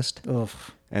waiting list. Ugh.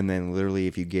 And then literally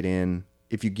if you get in,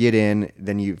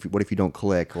 then what if you don't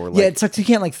click or like? Yeah, it sucks. You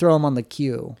can't like throw them on the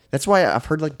queue. That's why I've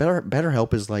heard like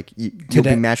BetterHelp is like you'll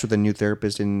be matched with a new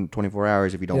therapist in 24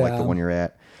 hours if you don't like the one you're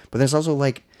at. But there's also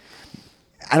like,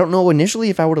 I don't know initially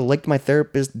if I would have liked my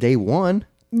therapist day one.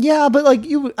 Yeah, but like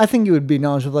I think you would be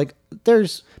knowledgeable. Like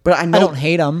but I don't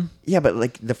hate them. Yeah, but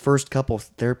like the first couple of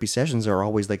therapy sessions are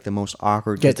always like the most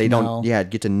awkward because they don't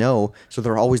get to know, so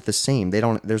they're always the same.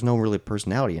 There's no really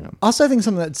personality in them. Also, I think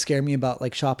something that scared me about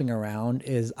like shopping around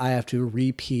is I have to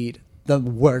repeat the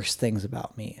worst things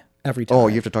about me every time. Oh,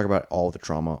 you have to talk about all the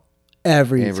trauma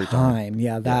every time.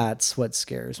 Yeah, that's what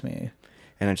scares me.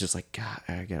 And it's just like, God,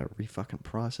 I gotta fucking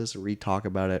process, talk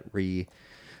about it,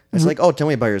 It's like, oh, tell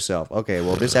me about yourself. Okay,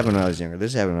 well, this happened when I was younger.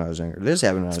 This happened when I was younger. This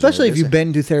happened when I was Especially younger. if you've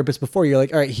been to therapists before, you're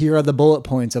like, all right, here are the bullet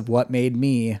points of what made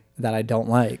me that I don't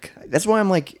like. That's why I'm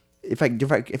like, if I go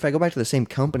back to the same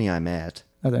company I'm at,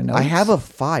 are there notes? I have a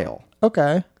file.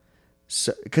 Okay.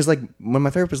 So, because like when my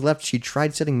therapist left, she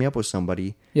tried setting me up with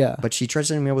somebody. Yeah. But she tried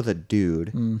setting me up with a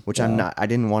dude, which I'm not. I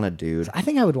didn't want a dude. I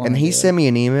think I would want. And he sent me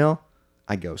an email.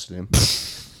 I ghosted him.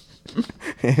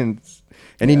 and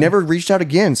he never reached out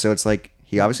again. So it's like.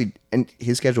 He obviously, and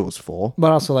his schedule was full.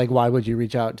 But also, like, why would you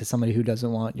reach out to somebody who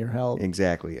doesn't want your help?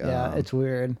 Exactly. Yeah, it's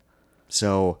weird.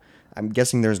 So I'm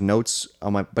guessing there's notes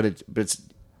on my, but it's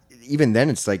even then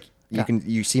it's like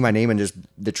you see my name and just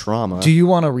the trauma. Do you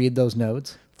want to read those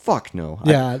notes? Fuck no.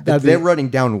 Yeah, they're writing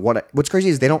down what's crazy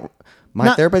is they don't.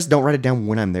 My therapists don't write it down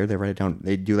when I'm there. They write it down.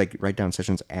 They do like write down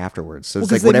sessions afterwards. So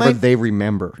it's like whatever they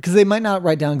remember. Because they might not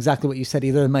write down exactly what you said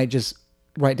either. They might just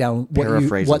write down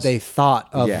what they thought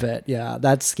of it. Yeah,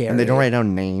 that's scary. And they don't write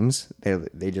down names.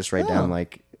 They just write down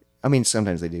like. I mean,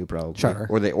 sometimes they do probably, sure.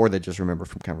 or they just remember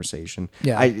from conversation.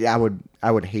 Yeah,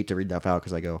 I would hate to read that out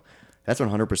because I go, that's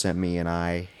 100% me, and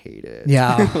I hate it.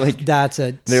 Yeah, like that's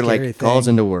a they're scary like thing. Calls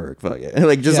into work, fuck it.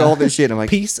 Like just all this shit. I'm like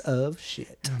piece of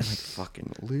shit. I'm like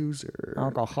fucking loser.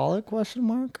 Alcoholic ?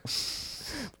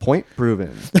 Point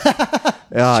proven.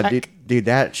 Dude,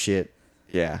 that shit.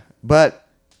 Yeah, but.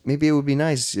 Maybe it would be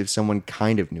nice if someone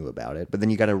kind of knew about it, but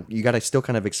then you gotta still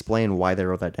kind of explain why they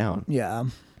wrote that down. Yeah,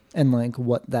 and like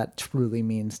what that truly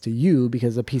means to you,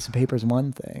 because a piece of paper is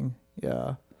one thing.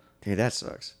 Yeah, Dude, that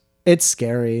sucks. It's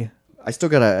scary. I still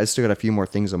got a few more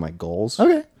things on my goals.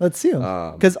 Okay, let's see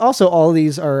them. Because also all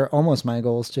these are almost my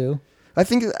goals too. I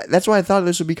think that's why I thought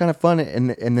this would be kind of fun, and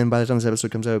then by the time this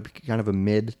episode comes out, it'll be kind of a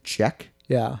mid check.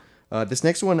 Yeah. This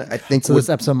next one, I think... So this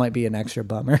episode might be an extra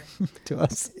bummer to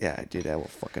us. Yeah, dude, that will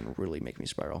fucking really make me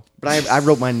spiral. But I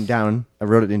wrote mine down. I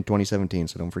wrote it in 2017,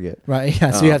 so don't forget. Right,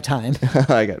 yeah, so you have time.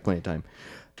 I got plenty of time.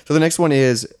 So the next one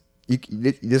is...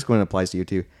 this one applies to you,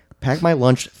 too. Pack my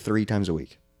lunch 3 times a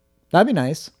week. That'd be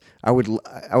nice. I'm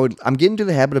getting to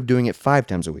the habit of doing it 5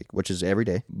 times a week, which is every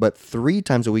day. But 3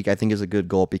 times a week, I think, is a good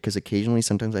goal because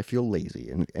sometimes I feel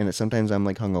lazy. And sometimes I'm,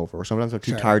 like, hungover. Or sometimes I'm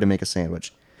too tired to make a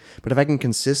sandwich. But if I can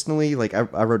consistently, like, I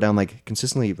wrote down, like,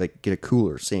 consistently, like, get a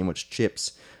cooler, sandwich,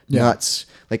 chips, nuts,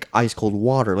 like, ice cold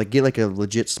water, like, get, like, a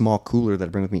legit small cooler that I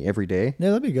bring with me every day. Yeah,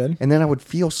 that'd be good. And then I would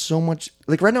feel so much,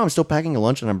 like, right now I'm still packing a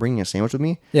lunch and I'm bringing a sandwich with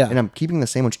me. Yeah. And I'm keeping the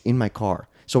sandwich in my car.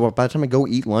 So by the time I go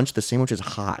eat lunch, the sandwich is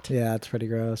hot. Yeah, it's pretty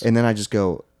gross. And then I just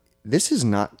go, this is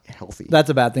not healthy. That's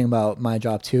a bad thing about my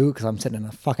job, too, because I'm sitting in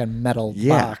a fucking metal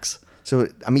box. So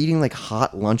I'm eating, like,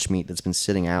 hot lunch meat that's been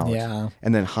sitting out. Yeah.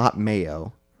 And then hot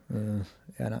mayo.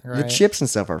 Yeah, not right. The chips and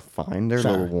stuff are fine. They're a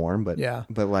little warm, but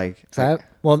like,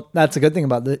 well, that's a good thing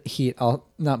about the heat. I'll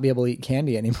not be able to eat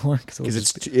candy anymore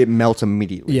because it melts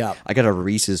immediately. Yeah, I got a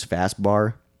Reese's Fast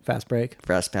Bar, fast break,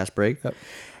 yep.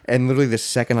 And literally the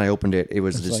second I opened it, it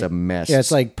was just like, a mess. Yeah,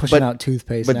 it's like pushing out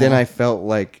toothpaste. But then I felt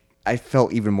like I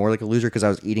felt even more like a loser because I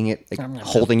was eating it, like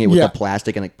holding it with the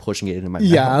plastic and like pushing it into my mouth.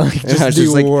 Yeah, like just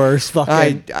the worst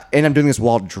fucking. And I'm doing this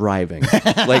while driving.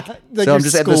 Like so I'm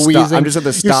just at the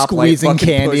stoplight. Squeezing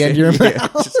candy into your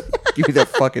mouth. Just give me that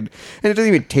fucking. And it doesn't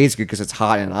even taste good because it's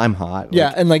hot and I'm hot. Like,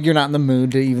 yeah, and like you're not in the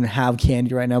mood to even have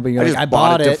candy right now, but you're I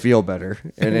bought it to feel better,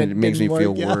 and it makes me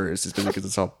feel worse just because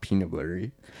it's all peanut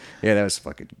buttery. Yeah, that was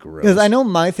fucking gross. Because I know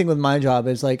my thing with my job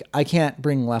is like I can't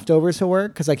bring leftovers to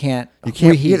work because I can't. You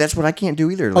can't. Reheat. Yeah, that's what I can't do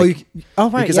either. Like,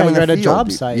 right. Because I'm at a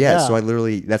job site. Yeah, so I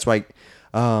literally. That's why.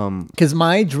 Because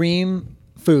my dream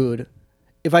food,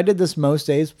 if I did this most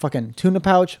days, fucking tuna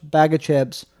pouch, bag of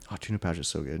chips. Oh, tuna pouch is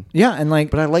so good. Yeah, and like.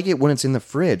 But I like it when it's in the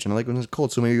fridge, and I like when it's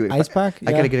cold. So maybe ice pack.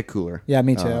 I gotta get a cooler. Yeah,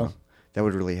 me too. That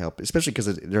would really help, especially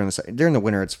because during the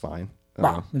winter it's fine.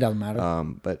 It doesn't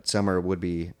matter. But summer would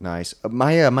be nice.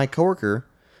 My coworker,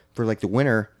 for like the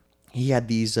winter, he had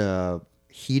these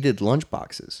heated lunch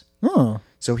boxes. Oh.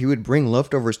 So he would bring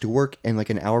leftovers to work, and like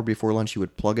an hour before lunch, he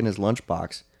would plug in his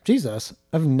lunchbox. Jesus,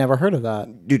 I've never heard of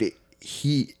that, dude.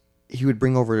 He would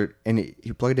bring over and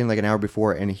he plugged it in like an hour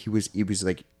before, and he was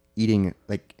like eating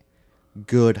like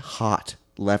good hot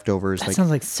leftovers. That sounds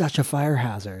like such a fire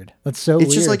hazard. That's so.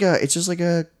 It's weird. It's just like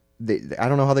a. I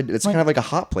don't know how it's kind of like a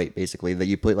hot plate basically that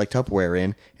you put like Tupperware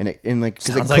in, and like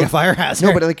sounds like a fire hazard.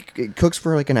 No, but like it cooks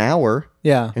for like an hour.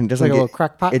 Yeah, and it doesn't like a little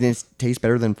crock pot. And it tastes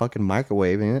better than fucking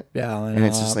microwaving it. Yeah, and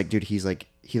it's just like, dude, he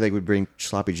would bring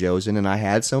sloppy joes in, and I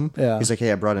had some. Yeah, he's like,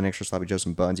 hey, I brought an extra sloppy joe,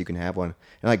 some buns, you can have one.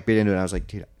 And I like bit into it, and I was like,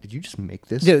 dude, did you just make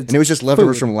this? Yeah, and it was just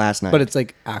leftovers from last night, but it's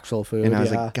like actual food. And I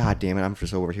was like, god damn it, I'm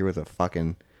just over here with a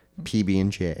fucking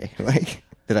PB&J like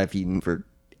that I've eaten for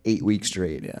 8 weeks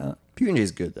straight. Yeah, PB&J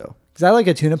is good though. Because I like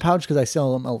a tuna pouch because I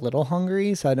still am a little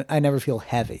hungry, so I never feel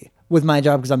heavy with my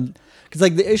job because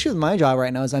like the issue with my job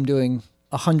right now is I'm doing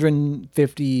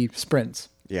 150 sprints.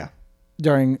 Yeah.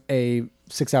 During a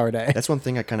 6-hour day. That's one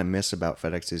thing I kind of miss about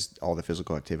FedEx is all the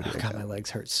physical activity. Oh, God, my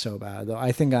legs hurt so bad though.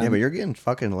 I think yeah, but you're getting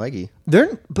fucking leggy.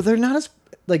 They're not as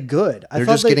like good. They're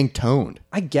just getting toned.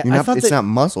 It's not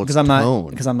muscle. It's toned.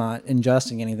 Because I'm not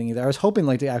ingesting anything either. I was hoping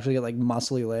like to actually get like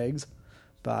muscly legs.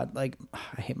 But like,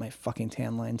 I hate my fucking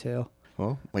tan line too.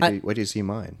 Well, wait do you see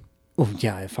mine? Oh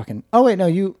yeah, I fucking. Oh wait,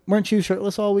 no, weren't you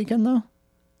shirtless all weekend though?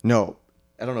 No,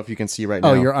 I don't know if you can see right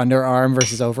now. Oh, your underarm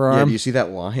versus overarm. Yeah, do you see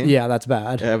that line? Yeah, that's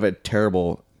bad. I have a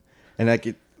terrible, and like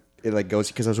it like goes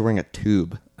because I was wearing a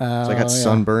tube, so I got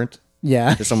sunburnt.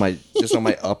 Yeah, just on my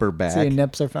upper back. So your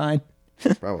nips are fine.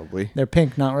 Probably. They're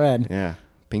pink, not red. Yeah,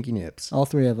 pinky nips. All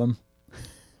 3 of them.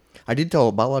 I did tell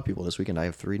about a lot of people this weekend I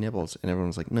have 3 nipples, and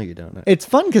everyone's like, "No, you don't." It's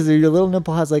fun because your little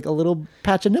nipple has like a little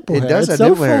patch of nipple hair. It does have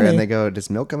nipple hair, and they go, "Does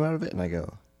milk come out of it?" And I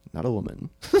go, "Not a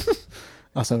woman."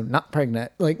 Also, not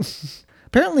pregnant. Like,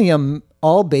 apparently,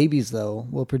 all babies though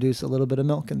will produce a little bit of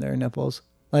milk in their nipples,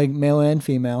 like male and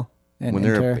female. And when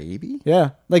they're a baby,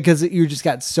 yeah, like because you just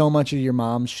got so much of your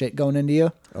mom's shit going into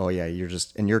you. Oh yeah,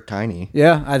 you're tiny.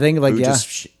 Yeah, I think like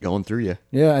just going through you.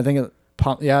 Yeah, I think it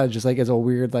pump. Yeah, just like it's a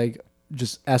weird like.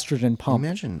 Just estrogen pump.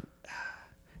 Imagine.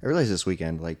 I realized this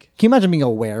weekend, like. Can you imagine being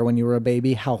aware when you were a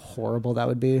baby? How horrible that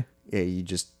would be. Yeah, you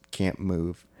just can't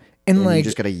move, and like you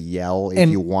just gotta yell if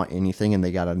you want anything, and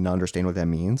they gotta understand what that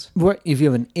means. What if you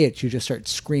have an itch? You just start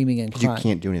screaming and crying. You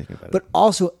can't do anything about it. But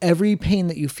also, every pain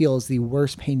that you feel is the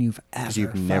worst pain you've ever. Because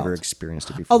you've never experienced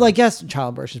it before. Although I guess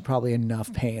childbirth is probably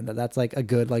enough pain that's like a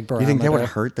good like barometer. You think that would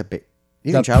hurt the baby?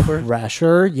 You think childbirth?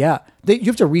 Pressure, yeah. You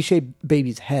have to reshape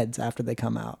babies' heads after they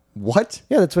come out. What?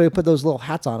 Yeah, that's why they put those little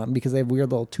hats on them because they have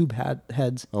weird little tube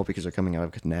heads. Oh, because they're coming out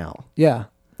of a canal. Yeah,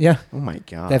 yeah. Oh my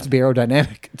god. They have to be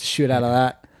aerodynamic to shoot out of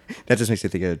that. That just makes me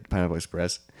think of Pineapple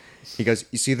Express. He goes,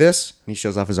 "You see this?" And he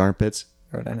shows off his armpits.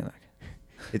 Aerodynamic.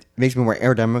 It makes me more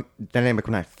aerodynamic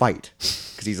when I fight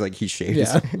because he shaves.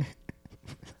 Yeah.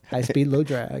 High speed, low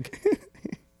drag.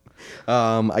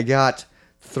 I got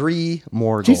 3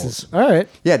 more goals. Jesus. All right.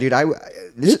 Yeah, dude.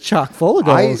 This is chock full of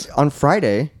goals. On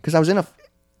Friday, because I was in a.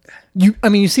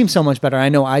 You seem so much better. I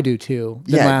know I do too.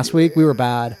 Than last week, we were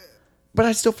bad. But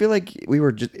I still feel like we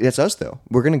were just. It's us though.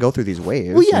 We're gonna go through these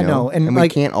waves. Well, yeah, no, and we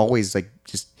can't always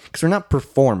just because we're not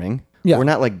performing. Yeah. We're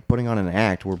not like putting on an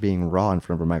act. We're being raw in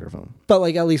front of a microphone. But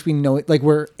like at least we know it. Like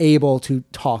we're able to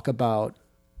talk about.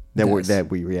 That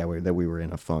we were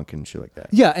in a funk and shit like that.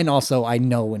 Yeah, and also I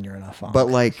know when you're in a funk. But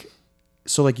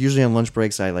usually on lunch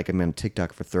breaks I'm on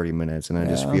TikTok for 30 minutes and I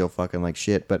just feel fucking like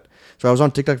shit. But so I was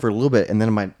on TikTok for a little bit and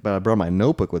then I brought my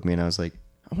notebook with me and I was like,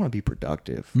 I want to be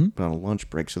productive, but on a lunch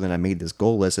break. So then I made this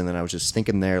goal list and then I was just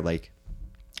thinking there like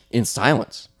in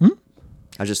silence. I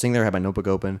was just sitting there, had my notebook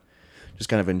open, just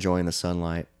kind of enjoying the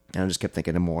sunlight. And I just kept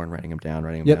thinking of more and writing them down.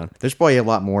 There's probably a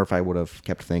lot more if I would have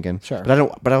kept thinking. Sure.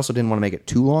 But I also didn't want to make it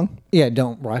too long. Yeah,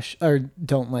 don't rush or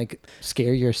don't like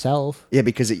scare yourself. Yeah,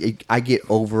 because I get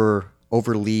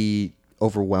overly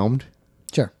overwhelmed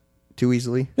Sure. too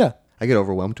easily. Yeah. I get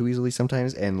overwhelmed too easily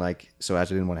sometimes, and like so I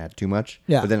didn't want to add too much.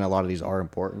 Yeah. But then a lot of these are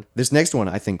important. This next one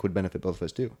I think would benefit both of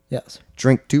us too. Yes.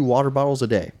 Drink 2 water bottles a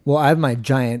day. Well, I have my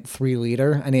giant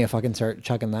 3-liter. I need to fucking start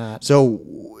chucking that. So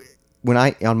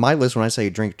on my list, when I say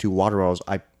drink 2 water bottles,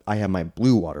 I have my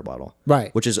blue water bottle,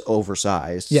 Right. which is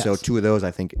oversized. Yes. So 2 of those, I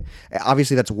think,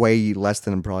 obviously that's way less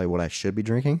than probably what I should be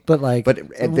drinking. But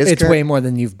at this it's way more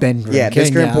than you've been drinking. Yeah, at this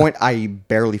current point, I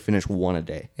barely finish 1 a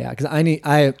day. Yeah, because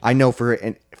I know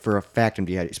for a fact I'm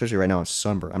dehydrated, especially right now in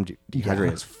sunburn. I'm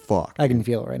dehydrated as fuck. I can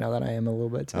feel it right now that I am a little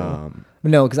bit too. But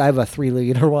no, because I have a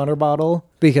 3-liter water bottle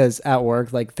because at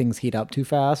work, like things heat up too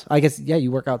fast. I guess, yeah,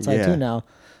 you work outside too now.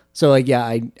 So like, yeah,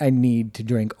 I need to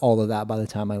drink all of that by the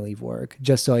time I leave work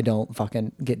just so I don't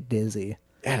fucking get dizzy.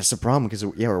 Yeah, it's a problem because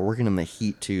we're working in the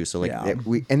heat too. So like Yeah.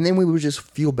 then we would just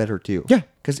feel better too. Yeah.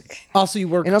 Because Also, you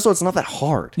work. and also it's not that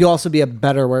hard. You'll also be a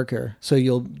better worker, so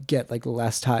you'll get like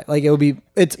less tired. Like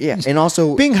And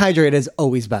also being hydrated is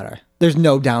always better. There's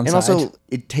no downside. and also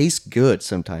it tastes good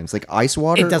sometimes. Like ice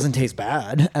water, it doesn't taste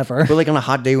bad ever. But like on a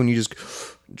hot day when you just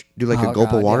do like a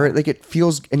gulp of water, like it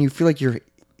feels and you feel like you're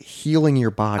healing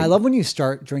your body. I love when you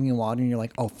start drinking water and you're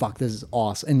like, oh fuck, this is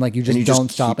awesome, and like you just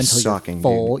don't stop keep until sucking, you're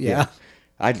full. dude.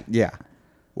 Yeah.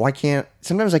 Why can't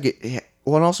sometimes I get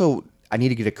well, and also I need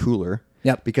to get a cooler.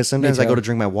 Yep. Because sometimes Me I go too. to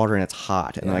drink my water and it's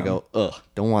hot, and then I go, ugh,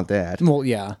 don't want that. Well,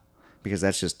 yeah. Because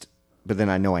that's just. But then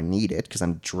I know I need it because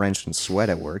I'm drenched in sweat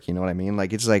at work. You know what I mean?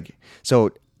 Like it's like so.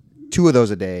 2 of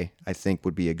those a day, I think,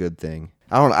 would be a good thing.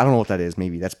 I don't know what that is.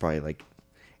 Maybe that's probably like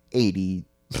 80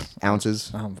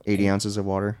 ounces, 80 ounces of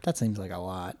water. That seems like a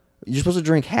lot. You're supposed to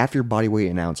drink half your body weight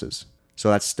in ounces. So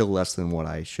that's still less than what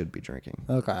I should be drinking.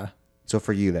 Okay. So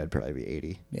for you, that'd probably be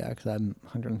 80. Yeah, because I'm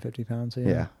 150 pounds. So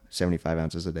Yeah. 75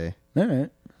 ounces a day. All right.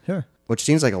 Sure. Which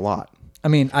seems like a lot. I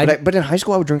mean, But in high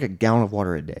school, I would drink a gallon of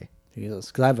water a day. Jesus,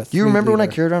 because I have a. Do you remember when I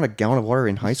 3-liter. carried around a gallon of water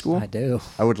in high school? I do.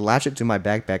 I would latch it to my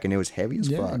backpack and it was heavy as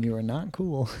Yeah, fuck. and you were not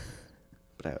cool.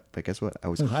 But guess what? I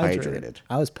was hydrated.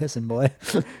 I was pissing, boy.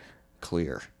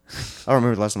 Clear. I don't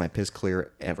remember the last time I pissed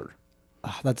clear ever.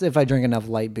 That's if I drink enough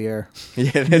light beer.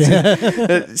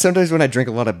 Sometimes when I drink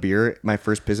a lot of beer, my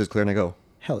first piss is clear and I go,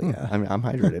 Hell yeah. I'm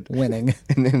hydrated. Winning.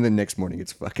 And then the next morning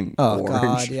it's fucking orange.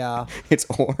 God, yeah. It's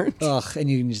orange. Ugh, and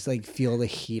you can just like feel the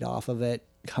heat off of it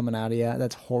coming out of you.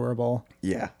 That's horrible.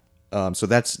 Yeah. So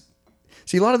that's...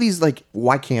 See, a lot of these, like,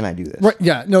 why can't I do this? Right?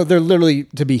 Yeah. No, they're literally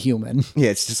to be human. Yeah,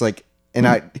 it's just like... And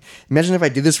I imagine if I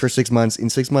did this for 6 months. In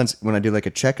 6 months, when I do like a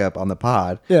checkup on the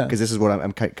pod, Yeah. because this is what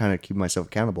I'm kind of keeping myself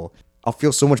accountable. I'll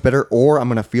feel so much better, or I'm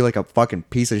gonna feel like a fucking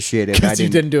piece of shit. Because you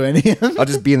didn't do any of them. I'll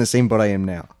just be in the same boat I am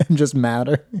now. And just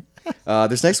matter.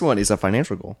 This next one is a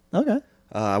financial goal. Okay.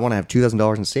 I want to have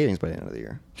 $2,000 in savings by the end of the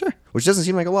year. Sure. Which doesn't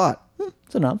seem like a lot,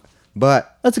 It's enough.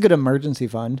 but That's a good emergency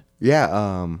fund. yeah,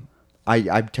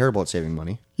 I'm terrible at saving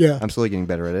money. Yeah. I'm slowly getting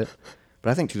better at it,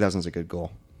 but I think 2,000 is a good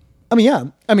goal. I mean, yeah.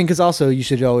 I mean, because also you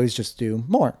should always just do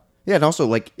more. Yeah, and also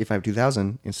like if I have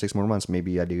 2,000 in 6 more months,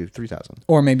 maybe I do 3,000.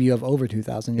 Or maybe you have over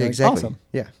 2,000. You're Exactly. like, awesome.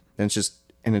 Yeah, and it's just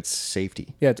and it's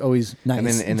safety. Yeah, it's always nice. And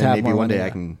to then have maybe more one money, day I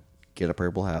yeah. can get a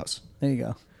purple house There you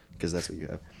go. because that's what you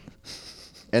have.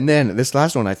 And then this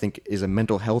last one I think is a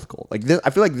mental health goal. Like this, I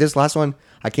feel like this last one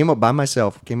I came up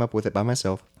with it by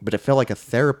myself, but it felt like a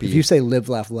therapy. If you say live,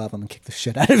 laugh, love, I'm going to kick the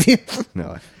shit out of you.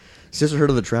 No, sister heard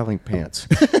of the traveling pants.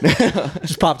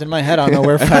 Just popped in my head. I don't know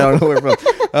where from. I don't know where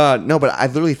from. No, but I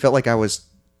literally felt like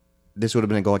this would have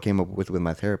been a goal I came up with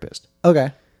my therapist.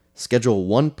 Okay. Schedule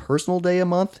 1 personal day a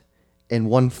month and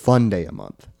 1 fun day a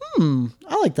month.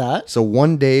 I like that. So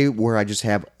 1 day where I just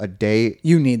have a day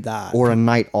You need that. or a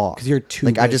night off. 'Cause you're too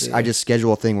like busy. I just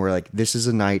schedule a thing where like this is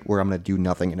a night where I'm gonna do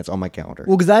nothing and it's on my calendar.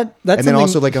 Well, because that's and then something,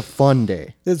 also like a fun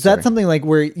day. is that something like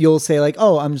where you'll say like,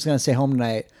 oh, I'm just going to stay home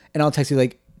tonight. And I'll text you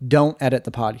like, don't edit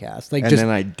the podcast. Like, And just, then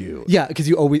I do. yeah, because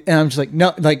you always, and I'm just like,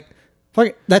 no, like, fuck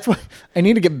it. That's why I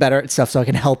need to get better at stuff so I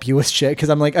can help you with shit. Because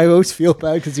I'm like, I always feel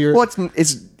bad because you're, Well,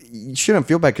 it's you shouldn't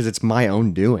feel bad because it's my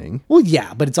own doing. well,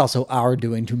 yeah, but it's also our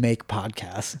doing to make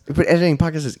podcasts. But editing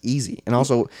podcasts is easy, and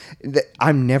also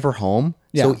I'm never home.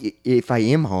 So Yeah. if I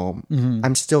am home,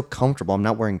 I'm still comfortable. I'm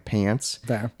not wearing pants.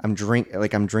 Fair. I'm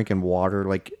drinking water.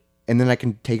 Like, and then I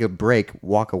can take a break,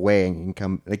 walk away, and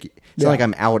come. Like it's not like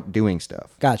I'm out doing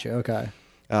stuff. Gotcha. Okay.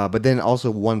 But then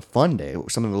also 1 fun day,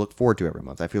 something to look forward to every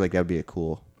month. I feel like that would be a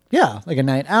cool. Yeah, like a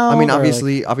night out. I mean, or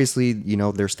obviously,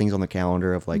 there's things on the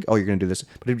calendar of like, oh, you're gonna do this,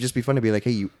 but it'd just be fun to be like,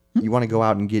 hey, you want to go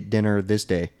out and get dinner this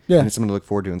day, and it's something to look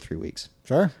forward to in 3 weeks.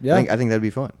 Sure. Yeah. I think that'd be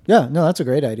fun. Yeah. No, that's a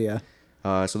great idea.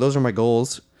 So those are my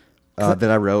goals that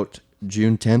I wrote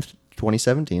June 10th,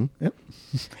 2017. Yep.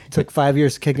 It took 5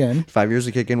 years to kick in. 5 years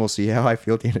to kick in. We'll see how I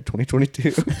feel at the end of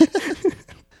 2022.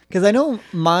 Because I know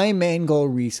my main goal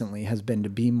recently has been to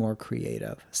be more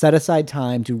creative. Set aside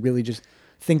time to really just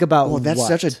think about that's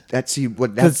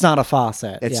it's not a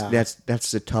faucet.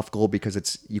 That's a tough goal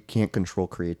because you can't control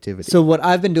creativity. So what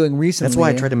I've been doing recently, that's why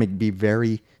I try to be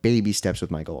very baby steps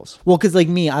with my goals. Well, because like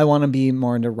me, I want to be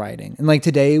more into writing, and like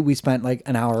today we spent like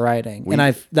an hour writing, we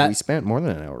spent more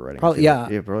than an hour writing. Probably,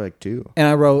 probably like 2. And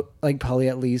I wrote like probably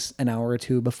at least an hour or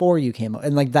 2 before you came up,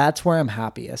 and like that's where I'm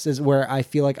happiest, is where I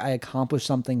feel like I accomplished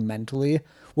something mentally,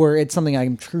 where it's something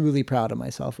I'm truly proud of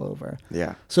myself over.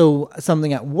 Yeah. So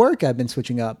something at work I've been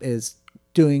switching up is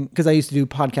doing, because I used to do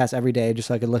podcasts every day just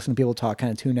so I could listen to people talk,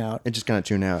 kind of tune out. And just kind of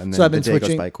tune out, and then the day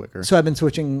goes by quicker. So I've been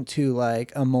switching to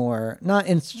like a more, not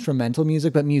instrumental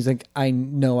music, but music I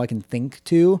know I can think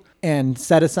to, and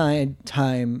set aside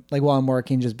time, like while I'm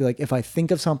working, just be like, if I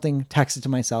think of something, text it to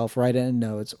myself, write it in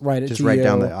notes, write it to you. Just write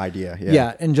down the idea.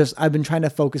 Yeah. And just, I've been trying to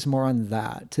focus more on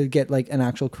that to get like an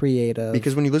actual creative.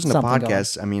 Because when you listen to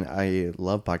podcasts, I mean, I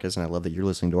love podcasts, and I love that you're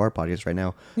listening to our podcast right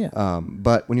now. Yeah.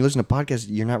 But when you listen to podcasts,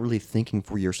 you're not really thinking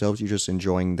for yourselves. You're just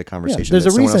enjoying the conversation that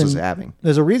someone else is having.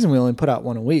 There's a reason we only put out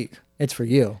one a week. It's for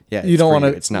you. Yeah, you don't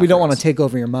want to. We don't want to take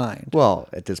over your mind. Well,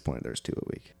 at this point, there's 2 a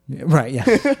week. Yeah, right.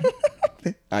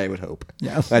 Yeah. I would hope.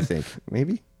 Yeah. I think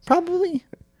maybe. Probably.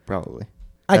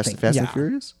 I think Fast and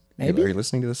Furious. Maybe. Are you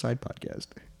listening to the side podcast?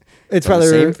 It's on rather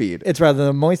the same feed. It's rather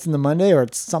the Moist in the Monday, or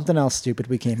it's something else stupid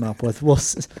we came up with. We'll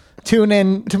tune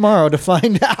in tomorrow to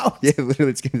find out. Yeah, literally,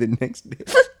 it's gonna be the next day.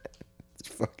 It's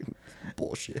fucking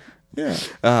bullshit. Yeah.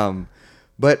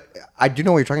 But I do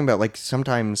know what you're talking about. Like,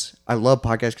 sometimes I love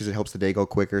podcasts because it helps the day go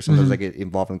quicker. Sometimes I get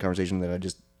involved in the conversation that I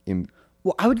just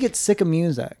Well, I would get sick of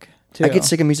music too. I get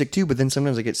sick of music too, but then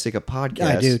sometimes I get sick of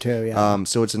podcasts. I do too, yeah.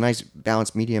 So it's a nice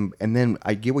balanced medium. And then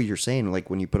I get what you're saying, like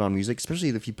when you put on music, especially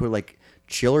if you put like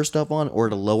chiller stuff on or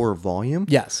at a lower volume.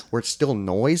 Yes. Where it's still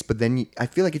noise, but then I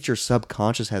feel like it's your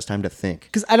subconscious has time to think.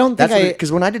 Because I don't think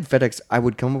because when I did FedEx, I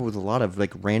would come up with a lot of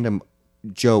like random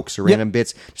jokes or random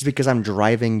bits just because I'm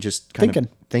driving, just kind of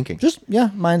thinking. Just,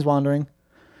 mind's wandering.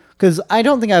 Because I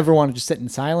don't think I ever want to just sit in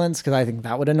silence, because I think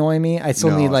that would annoy me. I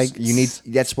still need like...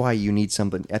 That's why you need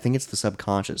something. I think it's the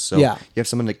subconscious. So you have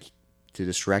someone to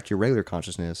distract your regular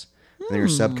consciousness. And then your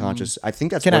subconscious, I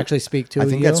think that's actually speak to you. I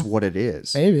think that's what it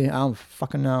is. Maybe. I don't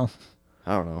fucking know.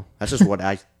 I don't know. That's just what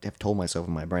I have told myself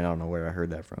in my brain. I don't know where I heard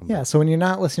that from. Yeah, so when you're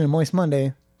not listening to Moist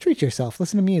Monday, treat yourself.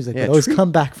 Listen to music. But always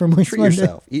come back for Moist Monday. Treat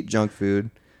yourself. Eat junk food.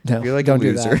 No, feel like don't a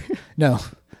loser. Do that. No.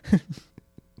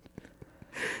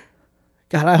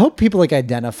 God, I hope people like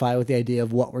identify with the idea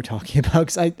of what we're talking about.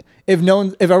 Because if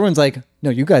everyone's like, no,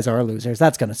 you guys are losers,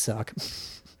 that's gonna suck.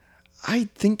 I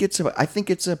think it's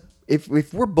if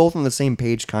we're both on the same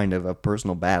page, kind of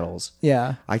personal battles.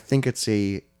 Yeah. I think it's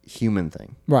a human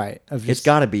thing. Right. It's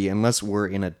got to be, unless we're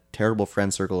in a terrible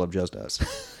friend circle of just us.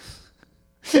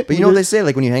 But you know what they say?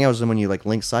 Like when you hang out with someone, you like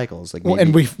link cycles. Like,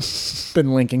 and we've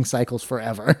been linking cycles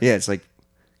forever. Yeah, it's like,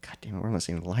 God damn it, we're on the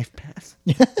same life path.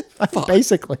 Yeah,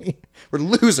 basically, we're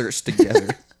losers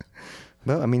together.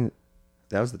 Well, I mean,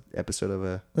 that was the episode of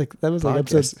a that was podcast. Like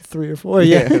episode 3 or 4.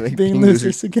 Yeah, like being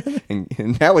losers together.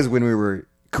 And that was when we were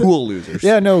cool losers.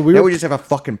 Yeah, no, we just have a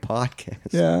fucking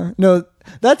podcast. Yeah, no,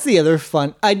 that's the other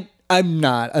fun. I'm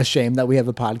not ashamed that we have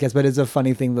a podcast, but it's a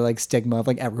funny thing, the like stigma of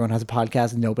like everyone has a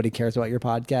podcast and nobody cares about your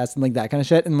podcast and like that kind of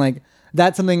shit. And like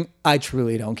that's something I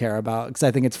truly don't care about, because I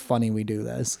think it's funny we do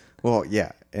this. Well,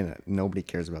 yeah, and nobody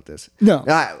cares about this. No,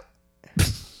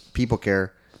 people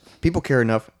care. People care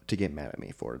enough to get mad at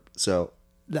me for it. So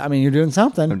I mean, you're doing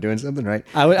something. I'm doing something right.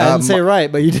 I didn't say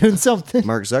right, but you're doing something.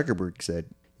 Mark Zuckerberg said,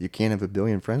 "You can't have a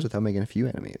billion friends without making a few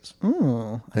enemies."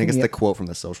 Oh, I think it's the quote from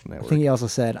The Social Network. I think he also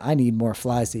said, "I need more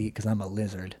flies to eat because I'm a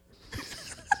lizard."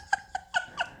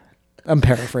 I'm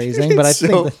paraphrasing, but I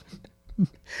think that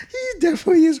he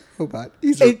definitely is a robot.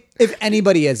 If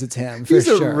anybody is, it's him. He's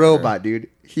a robot, dude.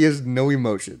 He has no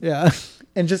emotion. Yeah,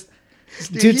 and just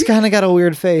dude's kind of got a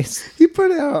weird face. He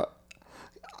put out.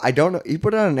 I don't know. He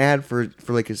put out an ad for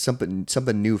like something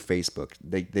new Facebook.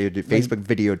 They did Facebook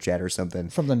video chat or something.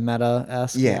 Something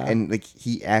meta-esque. Yeah, and like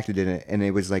he acted in it, and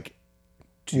it was like,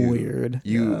 dude, weird.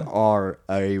 You are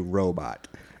a robot.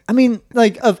 I mean,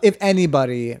 like, if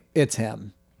anybody, it's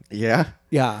him. Yeah.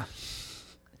 Yeah.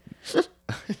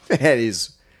 That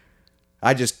is.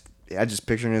 I just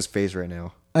picturing his face right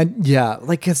now. Yeah,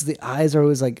 like, because the eyes are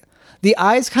always like, The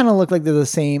eyes kind of look like they're the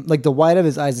same. Like the white of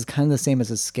his eyes is kind of the same as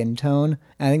his skin tone.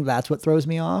 And I think that's what throws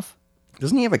me off.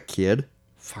 Doesn't he have a kid?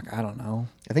 Fuck, I don't know.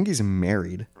 I think he's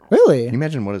married. Really? Can you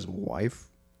imagine what his wife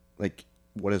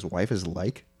is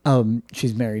like?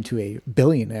 She's married to a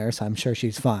billionaire, so I'm sure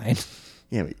she's fine.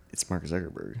 Yeah, but it's Mark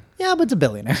Zuckerberg. Yeah, but it's a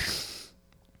billionaire.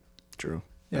 True.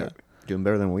 Yeah. Doing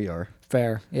better than we are.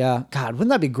 Fair. Yeah. God, wouldn't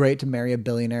that be great to marry a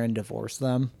billionaire and divorce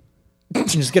them? And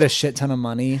just get a shit ton of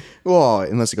money. Well,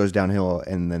 unless it goes downhill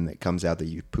and then it comes out that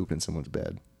you pooped in someone's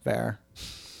bed. Fair.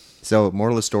 So,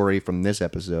 moral of the story from this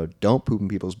episode, don't poop in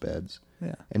people's beds.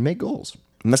 Yeah. And make goals.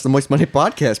 And that's the Moist Monday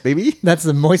podcast, baby. That's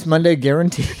the Moist Monday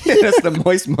guarantee. That's the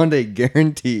Moist Monday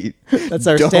guarantee. That's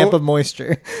our stamp of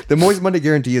moisture. The Moist Monday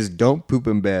guarantee is don't poop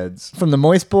in beds. From the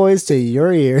Moist Boys to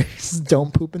your ears,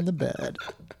 don't poop in the bed.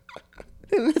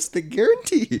 And that's the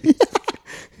guarantee.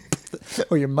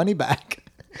 Or your money back.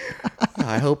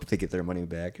 I hope they get their money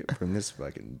back from this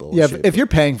fucking bullshit. Yeah, if you're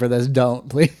paying for this, don't,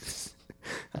 please.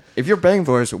 If you're paying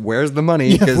for us, where's the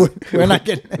money? Because we're not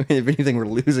getting it. If anything, we're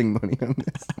losing money on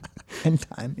this. In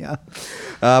time, yeah.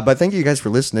 But thank you guys for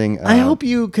listening. I hope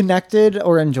you connected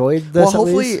or enjoyed this. Well,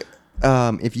 hopefully,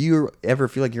 if you ever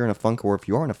feel like you're in a funk, or if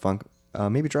you are in a funk,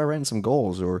 maybe try writing some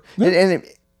goals. Or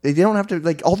they don't have to,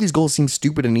 like, all these goals seem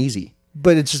stupid and easy.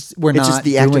 But it's just it's just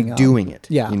the act of doing it.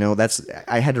 Yeah, you know,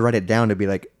 I had to write it down to be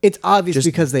like, it's obvious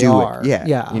because they are.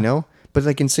 Yeah, you know. But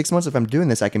like in 6 months, if I'm doing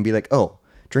this, I can be like, oh,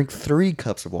 drink 3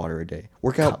 cups of water a day.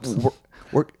 Work out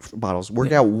bottles.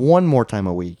 Work out 1 more time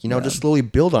a week. You know, just slowly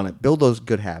build on it. Build those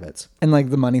good habits. And like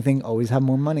the money thing, always have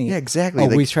more money. Yeah, exactly.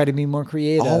 Always try to be more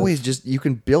creative. Always just, you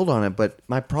can build on it. But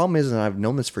my problem is, and I've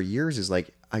known this for years, is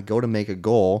like I go to make a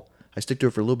goal, I stick to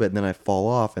it for a little bit, and then I fall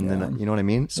off, and then you know what I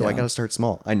mean. So I got to start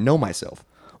small. I know myself.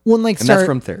 Well, and that's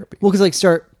from therapy. Well, because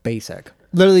start basic.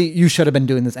 Literally, you should have been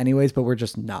doing this anyways, but we're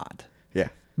just not. Yeah.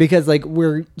 Because like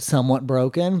we're somewhat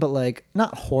broken, but like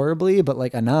not horribly, but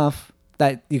like enough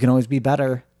that you can always be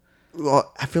better.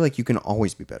 Well, I feel like you can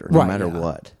always be better, no matter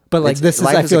what. But like this is,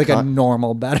 I feel like a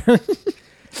normal better.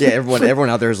 Yeah, everyone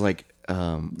out there is like,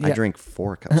 I drink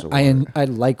 4 cups of water. I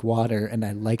like water and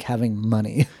I like having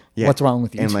money. Yeah. What's wrong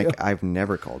with you? And like, I've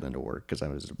never called into work because I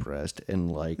was depressed,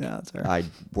 and like, I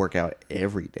work out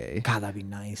every day. God, that'd be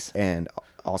nice. And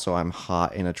also, I'm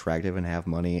hot and attractive and have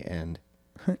money, and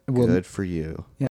good for you. Yeah.